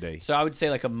back in the day. So I would say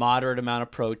like a moderate amount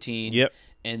of protein. Yep.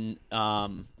 And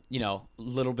a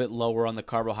little bit lower on the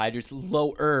carbohydrates.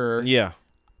 Lower. Yeah.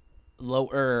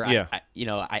 Yeah.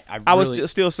 I would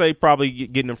still say probably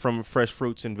getting them from fresh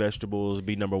fruits and vegetables would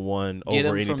be number one over anything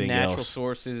else. Get them from natural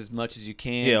sources as much as you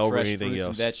can. Yeah, over fresh anything fruits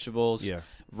else. and vegetables. Yeah.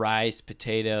 Rice,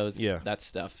 potatoes, that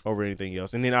stuff. Over anything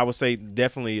else. And then I would say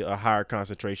definitely a higher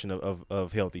concentration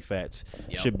of healthy fats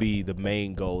should be the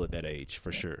main goal at that age,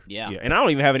 for sure. Yeah. And I don't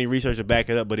even have any research to back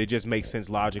it up, but it just makes sense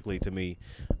logically to me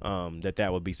that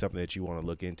would be something that you want to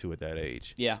look into at that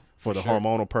age. Yeah. For the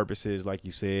hormonal purposes, like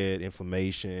you said,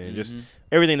 inflammation, just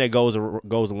everything that goes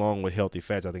along with healthy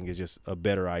fats, I think is just a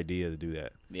better idea to do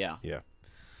that. Yeah. Yeah.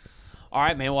 All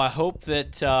right, man. Well, I hope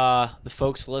that the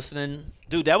folks listening,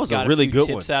 dude, that was got a really few good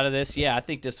tips one. out of this. Yeah, I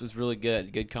think this was really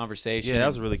good. Good conversation. Yeah, that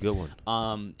was a really good one.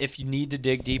 If you need to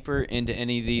dig deeper into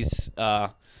any of these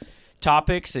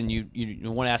topics and you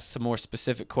want to ask some more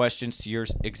specific questions to your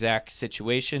exact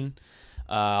situation,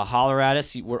 holler at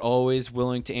us. We're always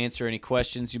willing to answer any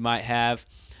questions you might have.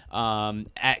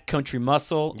 At Country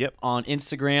Muscle on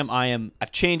Instagram.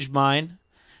 I've changed mine.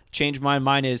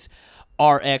 Mine is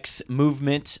RX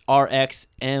Movement,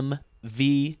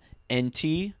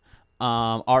 RXMVNT.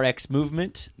 RX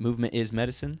Movement. Movement is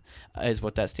medicine, is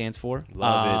what that stands for.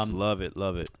 Love it.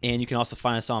 And you can also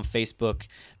find us on Facebook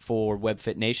for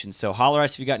WebFit Nation. So holler at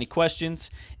us if you got any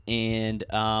questions, and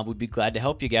we'd be glad to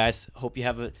help you guys. Hope you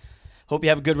have a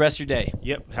good rest of your day.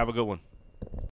 Yep. Have a good one.